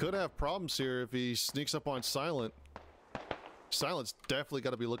 Could have problems here if he sneaks up on Silent. Silent's definitely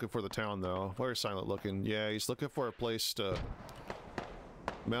got to be looking for the town, though. Where's Silent looking? Yeah, he's looking for a place to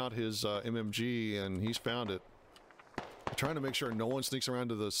mount his MMG, and he's found it. Trying to make sure no one sneaks around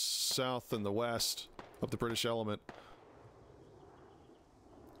to the south and the west of the British element.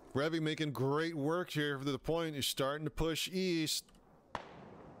 Revy making great work here to the point. He's starting to push east.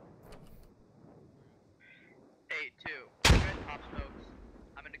 8-2. Top smokes.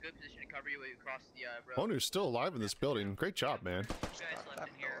 I'm in a good position to cover you when you cross the road. Onu's still alive in this building. Great job, man. You guys left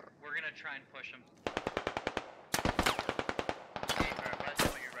in here. We're gonna try and push him. Alright, let us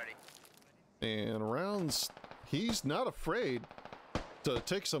know when you're ready. And rounds. He's not afraid to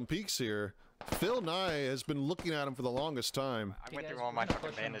take some peeks here. Phil Nye has been looking at him for the longest time. I went through all my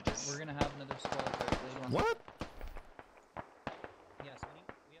fucking bandages. We're gonna have another squad right later on. What? Yes, we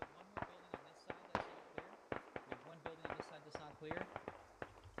have one more building on this side that's not clear. We have one building on this side that's not clear.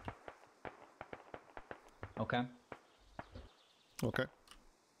 Okay. Okay.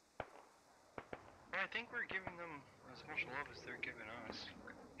 I think we're giving them as much love as they're giving us,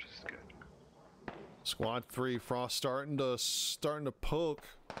 which is good. Squad 3, Frost starting to poke.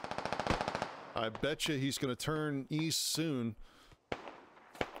 I bet you he's going to turn east soon.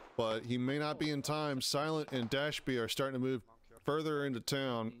 But he may not be in time. Silent and Dashby are starting to move further into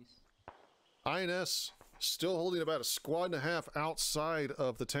town. INS still holding about a squad and a half outside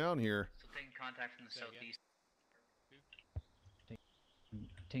of the town here. So taking contact from the southeast.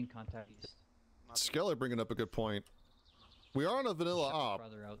 Taking contact east. Skeller bringing up a good point. We are on a vanilla op.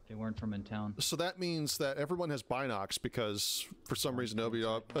 Farther out, they weren't from in town. So that means that everyone has binocs because for some reason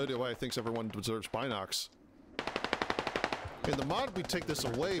ODY thinks everyone deserves binocs. In the mod, we take this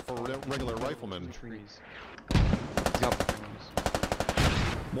away for regular riflemen.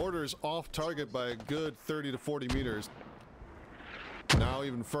 Mortar's off target by a good 30 to 40 meters. Now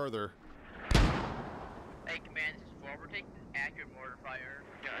even further. Hey, command, this is 4. We're taking accurate mortar fire.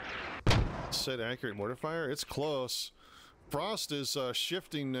 Said accurate mortar fire? It's close. Frost is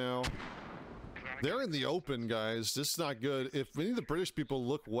shifting now. They're in the open, guys. This is not good. If any of the British people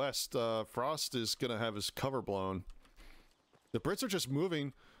look west, Frost is going to have his cover blown. The Brits are just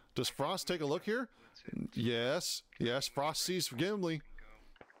moving. Does Frost take a look here? Yes. Yes, Frost sees Gimli.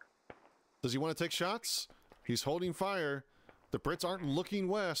 Does he want to take shots? He's holding fire. The Brits aren't looking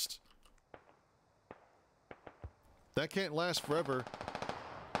west. That can't last forever.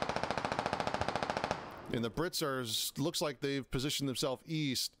 And the Brits are, looks like they've positioned themselves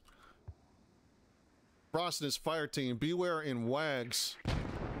east. Frost and his fire team, beware in wags.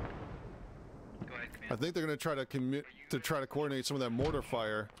 I think they're going to try to coordinate some of that mortar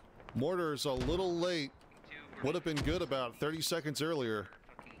fire. Mortar's a little late. Would have been good about 30 seconds earlier.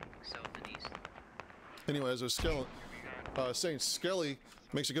 Anyway, as I was saying, Skelly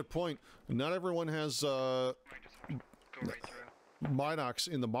makes a good point. Not everyone has binocs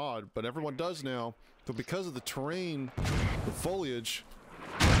in the mod, but everyone does now. But because of the terrain, the foliage,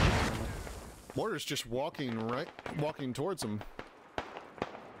 Mortar's just walking towards him.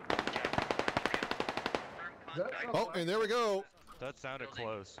 Oh, and there we go. That sounded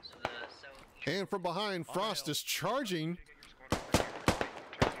close. And from behind, Frost is charging.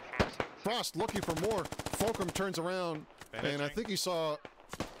 Frost looking for more. Fulcrum turns around, and I think he saw,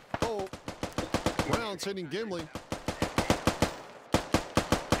 rounds hitting Gimli.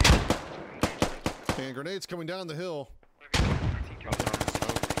 And grenades coming down the hill.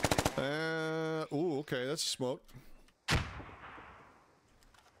 Ooh, okay, that's smoke.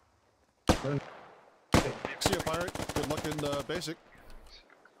 See you, pirate. Good luck in basic.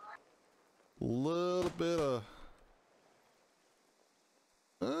 Little bit of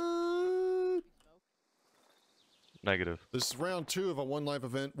negative. This is round 2 of a 1 live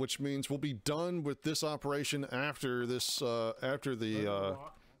event, which means we'll be done with this operation after this. After the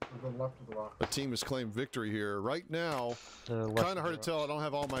team has claimed victory here. Right now, kind of hard to tell. I don't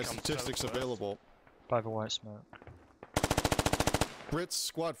have all my statistics available. 5 white smoke. Brits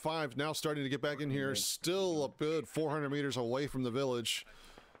squad 5 now starting to get back in here. Still a good 400 meters away from the village.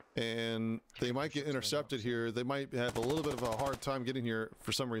 And they might get intercepted here. They might have a little bit of a hard time getting here.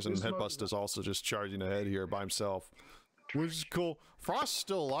 For some reason, Headbust is also just charging ahead here by himself, which is cool. Frost's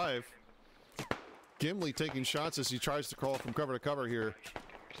still alive. Gimli taking shots as he tries to crawl from cover to cover here.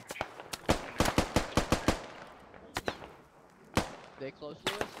 They close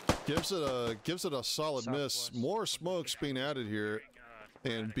to us? Gives it a solid miss. More smoke's being added here,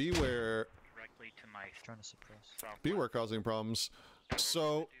 and beware. Trying to suppress. Beware causing problems.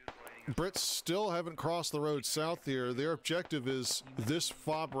 So, Brits still haven't crossed the road south here. Their objective is this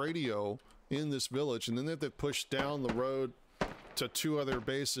fob radio in this village, and then they have to push down the road to 2 other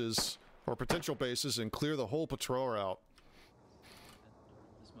bases, or potential bases, and clear the whole patrol route.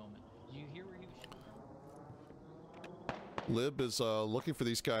 This moment. Did you hear where he was? Lib is looking for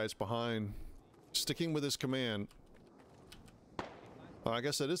these guys behind, sticking with his command. I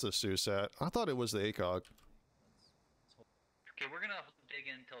guess that is the SUSAT. I thought it was the ACOG. Okay, we're gonna dig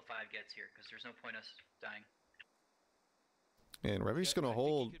in until 5 gets here, because there's no point us dying. And Revy's gonna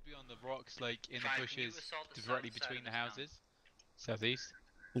hold. He could be on the rocks, like in the bushes, directly between the houses. Southeast.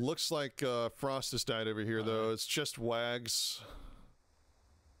 Looks like Frost has died over here, though. It's just Wags.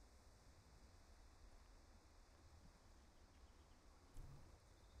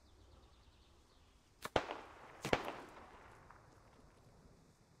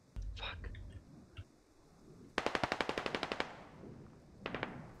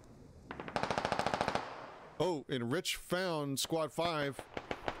 Oh, and Rich found Squad 5.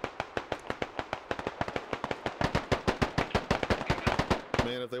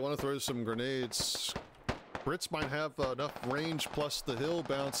 Man, if they want to throw some grenades, Brits might have enough range plus the hill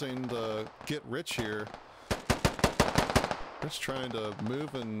bouncing to get Rich here. Rich trying to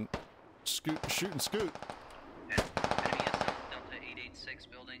move and shoot and scoot. Enemy is Delta 886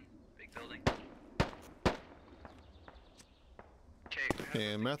 building, big building.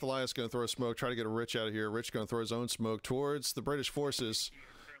 And Mathaliah's going to throw a smoke, try to get a Rich out of here. Rich going to throw his own smoke towards the British forces.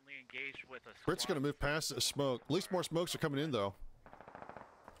 Brit's going to move past the smoke. At least more smokes are coming in, though.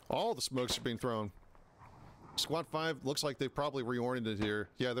 All the smokes are being thrown. Squad 5 looks like they've probably reoriented here.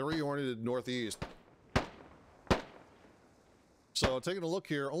 Yeah, they're reoriented northeast. So taking a look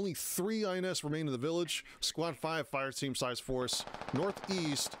here, only 3 INS remain in the village. Squad 5 fire team size force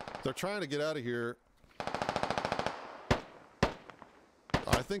northeast. They're trying to get out of here.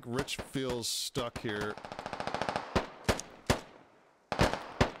 I think Rich feels stuck here.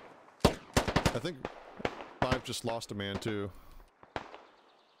 I think 5 just lost a man too.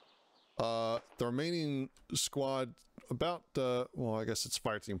 The remaining squad, about, well, I guess it's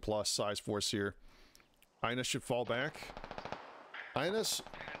fire team plus size force here. INS should fall back. INS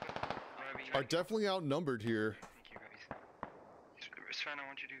are definitely outnumbered here. Sven, I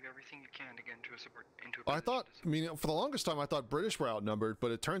want you to do everything you can to get into I thought, I mean, for the longest time I thought British were outnumbered, but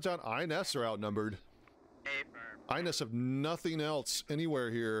it turns out INS are outnumbered. INS have nothing else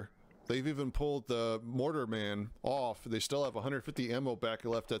anywhere here. They've even pulled the mortar man off. They still have 150 ammo back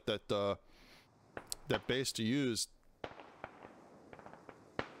left at that that base to use.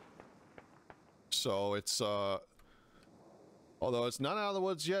 So it's although it's not out of the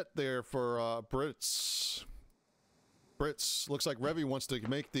woods yet there for Brits. Brits looks like Revy wants to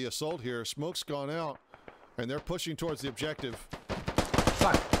make the assault here. Smoke's gone out, and they're pushing towards the objective.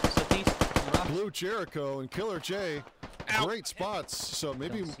 Blue Jericho and Killer J, great spots. So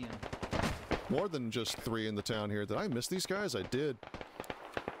maybe more than just 3 in the town here. Did I miss these guys? I did.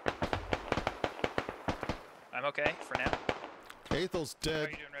 I'm okay for now. Athel's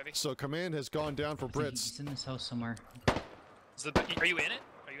dead, so command has gone down for Brits. He's in this house somewhere. Are you in it?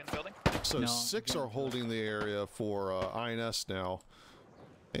 Are you in the building? So No, 6 are holding the area for INS now.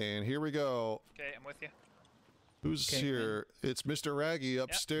 And here we go. Okay, I'm with you. Who's here? It's Mr. Raggy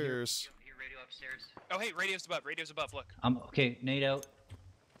upstairs. Your radio upstairs. Oh, hey, radio's above, look. Okay, nade out.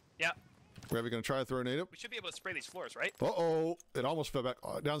 Yeah. Are we gonna try to throw a nade up? We should be able to spray these floors, right? Uh-oh. It almost fell back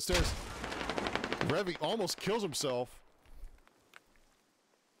downstairs. Revy almost kills himself.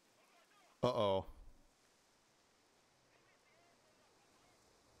 Uh-oh.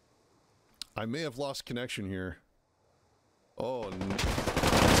 I may have lost connection here. Oh, no.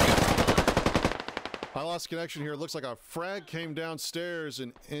 I lost connection here. It looks like a frag came downstairs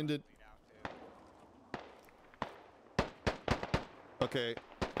and ended... Okay.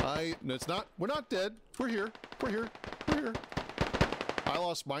 No, it's not... We're not dead. We're here. We're here. We're here. I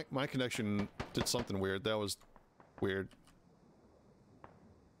lost my connection. Did something weird. That was weird.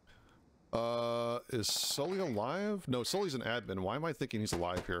 Is Sully alive? No, Sully's an admin. Why am I thinking he's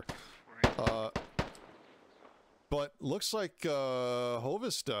alive here? But looks like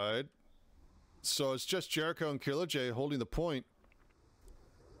Hovis died. So it's just Jericho and Killer J holding the point.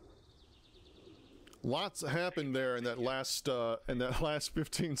 Lots happened there in that last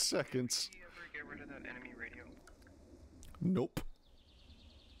 15 seconds. Did you ever get rid of that enemy radio? Nope.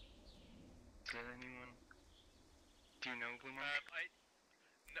 Did anyone? Do you know, Blue Mark?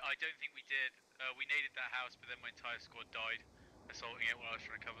 I don't think we did. We naded that house, but then my entire squad died assaulting it while I was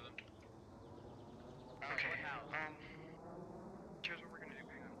trying to cover them. Okay. Here's what we're gonna do.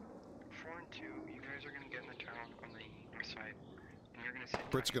 Hang on. 4 and 2. You guys are gonna get in the town on the north side, and you're gonna sit.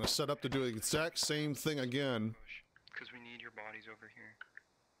 Britt's gonna set up to do the exact same thing again. Because we need your bodies over here.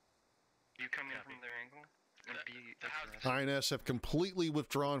 You come in from their angle and be aggressive. INS have completely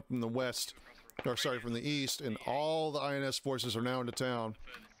withdrawn from the west, or sorry, from the east, and all the INS forces are now into town.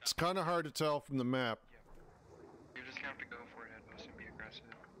 It's kind of hard to tell from the map. You just have to go for it, Headbus, and be aggressive.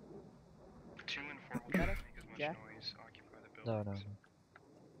 2 and 4 will try to make as much noise, occupy the buildings.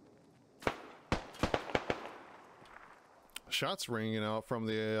 Shots ringing out from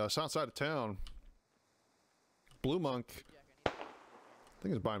the south side of town. Blue Monk, I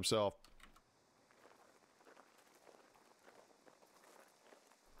think he's by himself.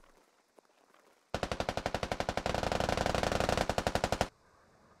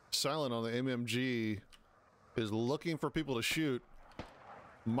 Silent on the MMG is looking for people to shoot.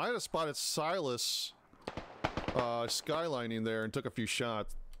 Might have spotted Silas skylining there and took a few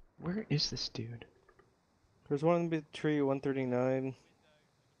shots. Where is this dude? There's one in the tree, 139.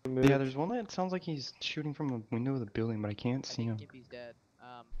 Yeah, there's one that sounds like he's shooting from a window of the building, but I can't see him. He's dead.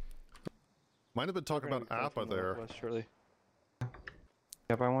 Might have been talking about Appa there. Shortly.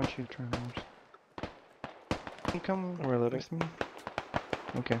 Yep, I want you to try and watch. Can you come with me?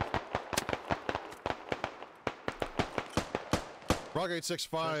 Okay. Rock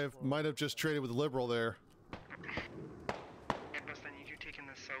 865 might have just traded with Liberal there. Headbus, I need you taking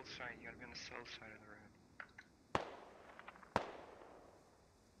the south side. You gotta be on the south side of the road.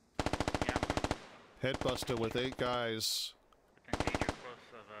 Headbuster with 8 guys. Depends how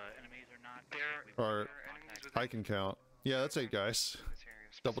close of enemies or not. Or I can count. Yeah, that's 8 guys.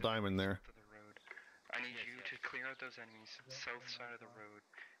 Double diamond there. I need you to clear out those enemies south side of the road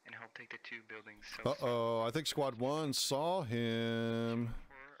and help take the 2 buildings south Uh-oh, I think Squad 1 saw him.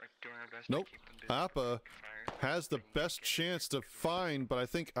 Nope. Appa has the best chance to find, but I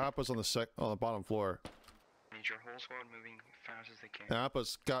think Appa's on the bottom floor. Need your whole squad moving fast as they can.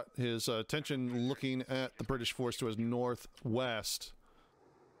 Appa's got his attention looking at the British force to his northwest.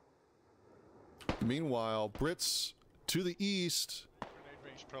 Meanwhile, Brits to the east.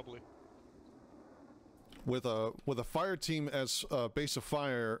 Range, probably. With a fire team as base of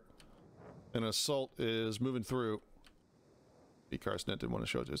fire, an assault is moving through. bcarr's net didn't want to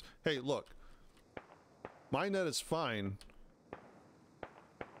show it to us. Hey, look. My net is fine.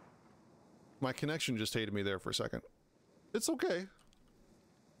 My connection just hated me there for a second. It's okay.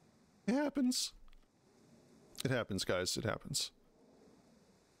 It happens. It happens, guys. It happens.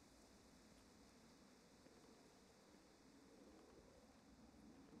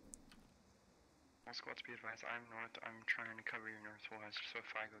 All squads be advised, I'm north, I'm trying to cover your northwest, so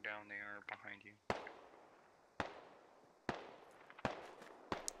if I go down, they are behind you.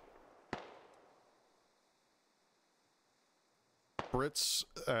 Brits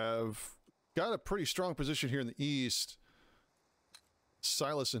have got a pretty strong position here in the east.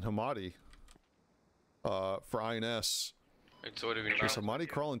 Silas and Hamadi for INS. Is Hamadi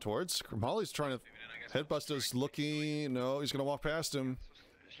crawling towards? Hamadi's trying to... Headbuster's looking... No, he's going to walk past him.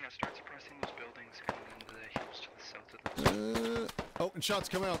 Yeah, start suppressing these buildings coming into the hills to the south of the... Oh, and shots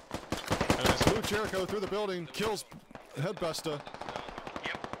come out. And as Blue Jericho through the building kills Headbuster.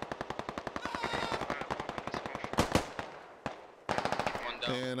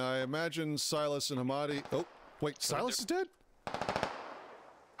 And I imagine Silas and Hamadi... Oh, Wait, Silas is dead?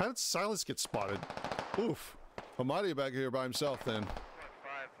 How did Silas get spotted? Oof. Amadi back here by himself then. 5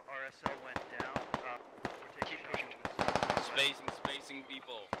 RSL went down. We're taking Spacing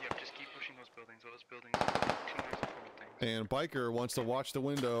people. Yep, just keep pushing those buildings. Those buildings. Too many little things. And Biker wants to watch the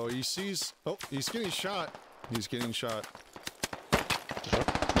window. He sees... Oh, he's getting shot. He's getting shot.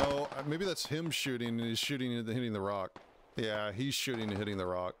 No, maybe that's him shooting, and he's shooting and hitting the rock. Yeah, he's shooting and hitting the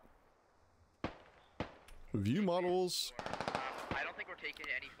rock. View models. I don't think we're taking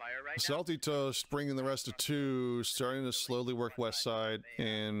any fire right now. Salty Toast bringing the rest of 2, starting to slowly work west side,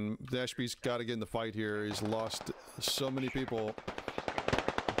 and Dashby's got to get in the fight here. He's lost so many people.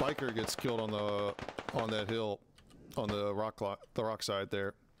 Biker gets killed on that hill, on the rock side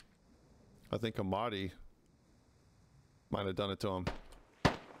there. I think Amadi might have done it to him.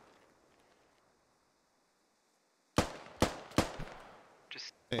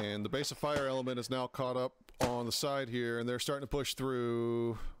 And the base of fire element is now caught up on the side here, and they're starting to push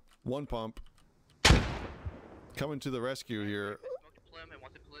through one pump. Coming to the rescue here.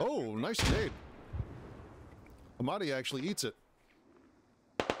 Oh, nice nade. Amadi actually eats it.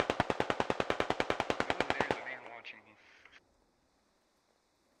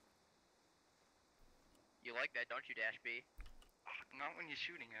 You like that, don't you, Dash B? Not when you're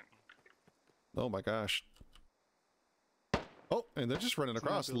shooting at me. Oh my gosh. Oh, and they're just running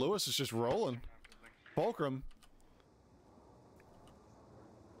across. Lewis is just rolling. Fulcrum.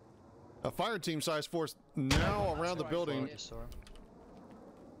 A fire team size force now around the building.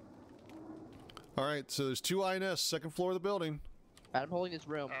 Alright, so there's 2 INS, second floor of the building. I'm holding this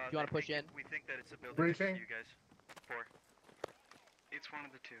room. Do you want to push in? We think that it's a building. Briefing. You guys. 4. It's one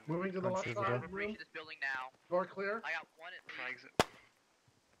of the 2. Moving to the left side. Breach this building now. Door clear. I got one at least. Frags it.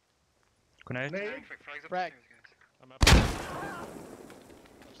 Grenade. Frags Frag. upstairs, guys.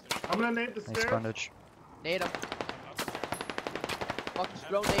 I'm gonna nade the Nice stairs. bondage. Nade him. Fucking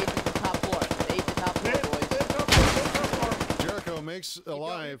throw nades to the top floor. Nade the top floor, boys. Jericho makes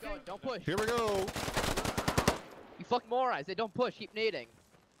alive. Keep going. Don't push. Here we go. You fuck morons. They don't push. Keep nading.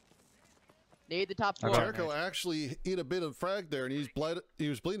 Nade the top floor. Jericho actually ate a bit of frag there, and he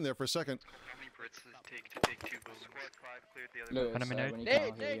was bleeding there for a second. How many Brits does it take to take 2 buildings? Squad 5 cleared the other Enemy nade.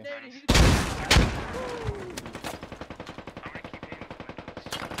 Nade.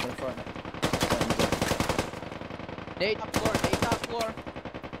 Nade top floor. Nade top floor.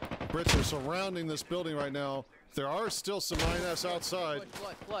 Brits are surrounding this building right now. There are still some INS outside.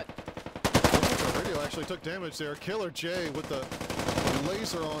 Flood. The radio actually took damage there. Killer J with the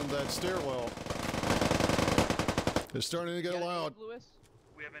laser on that stairwell. It's starting to get loud.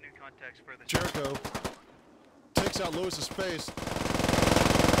 We have any contacts for the Jericho takes out Lewis's face.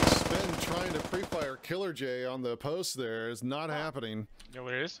 Spin trying to pre-fire Killer J on the post there is not happening. You know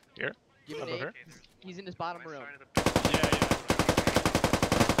what it is? Here? Give me nade. He's in this bottom room. Yeah.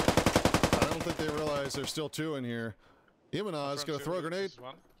 I don't think they realize there's still 2 in here. Imanaz gonna throw a grenade.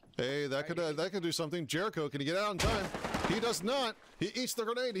 Hey, that could do something. Jericho, can he get out in time? He does not. He eats the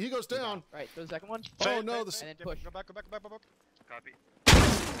grenade. He goes down. Right, throw the second one. Oh no! And then push. Go back. Copy.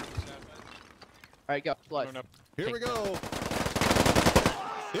 Alright, go. Flood. Here we go.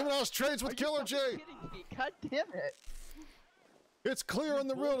 Imanaz trades with Killer J. God damn it. It's clear on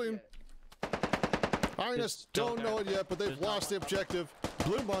the building. INS don't know it yet, but they've lost the objective.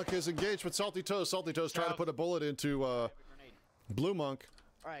 Blue Monk is engaged with Salty Toast. Salty Toast trying to put a bullet into Blue Monk.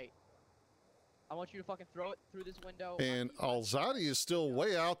 Alright. I want you to fucking throw it through this window. And Alzadi is still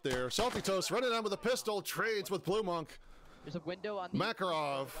way out there. Salty Toast running down with a pistol, trades with Blue Monk. There's a window on the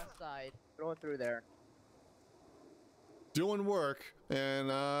Makarov west side. Throw it through there. doing work. And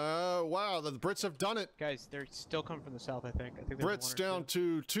wow, the Brits have done it. Guys, they're still coming from the south, I think. Brits down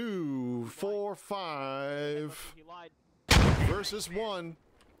to 2, 4, 5 versus 1.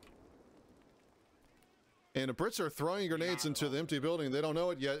 And the Brits are throwing grenades into the empty building. They don't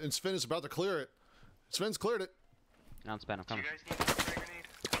know it yet, and Sven is about to clear it. Sven's cleared it. Now it's Ben, I'm coming.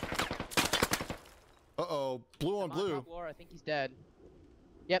 Uh-oh, blue on blue. Top floor, I think he's dead.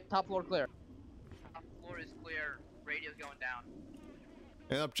 Yep, top floor clear. Top floor is clear. Radio's going down.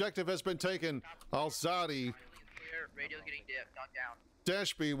 An objective has been taken. Alzadi. Clear. Radio's getting knocked down.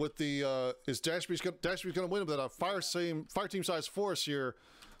 Dashby with the Dashby's gonna win with a fire team size force here.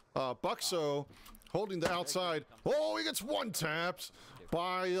 Buxo holding the outside. Oh, he gets one tapped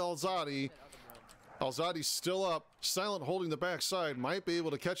by Alzadi. Alzadi's still up. Silent holding the backside. Might be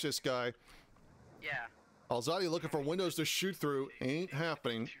able to catch this guy. Yeah. Alzadi looking for windows to shoot through. Ain't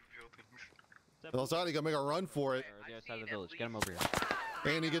happening. Alzadi gonna make a run for it. The other side of the village. Get him over here.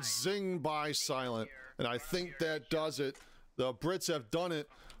 And he gets zinged by Silent. And I think that does it. The Brits have done it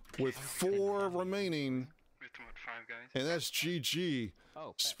with 4 remaining. guys. And that's GG.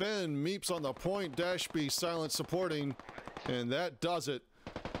 Oh, Sven meeps on the point, Dashby silent supporting, and that does it.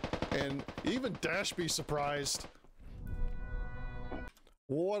 And even Dashby surprised.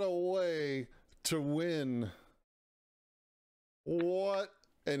 What a way to win. What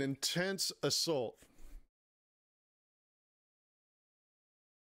an intense assault.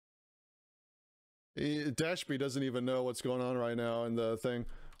 Dashby doesn't even know what's going on right now in the thing.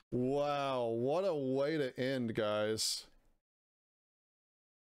 Wow, what a way to end, guys.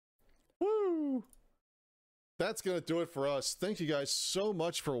 Woo! That's going to do it for us. Thank you guys so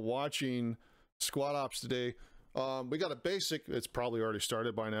much for watching SquadOps today. We got a basic. It's probably already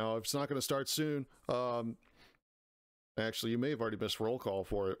started by now. If it's not going to start soon, actually, you may have already missed roll call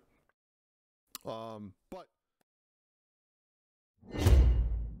for it. But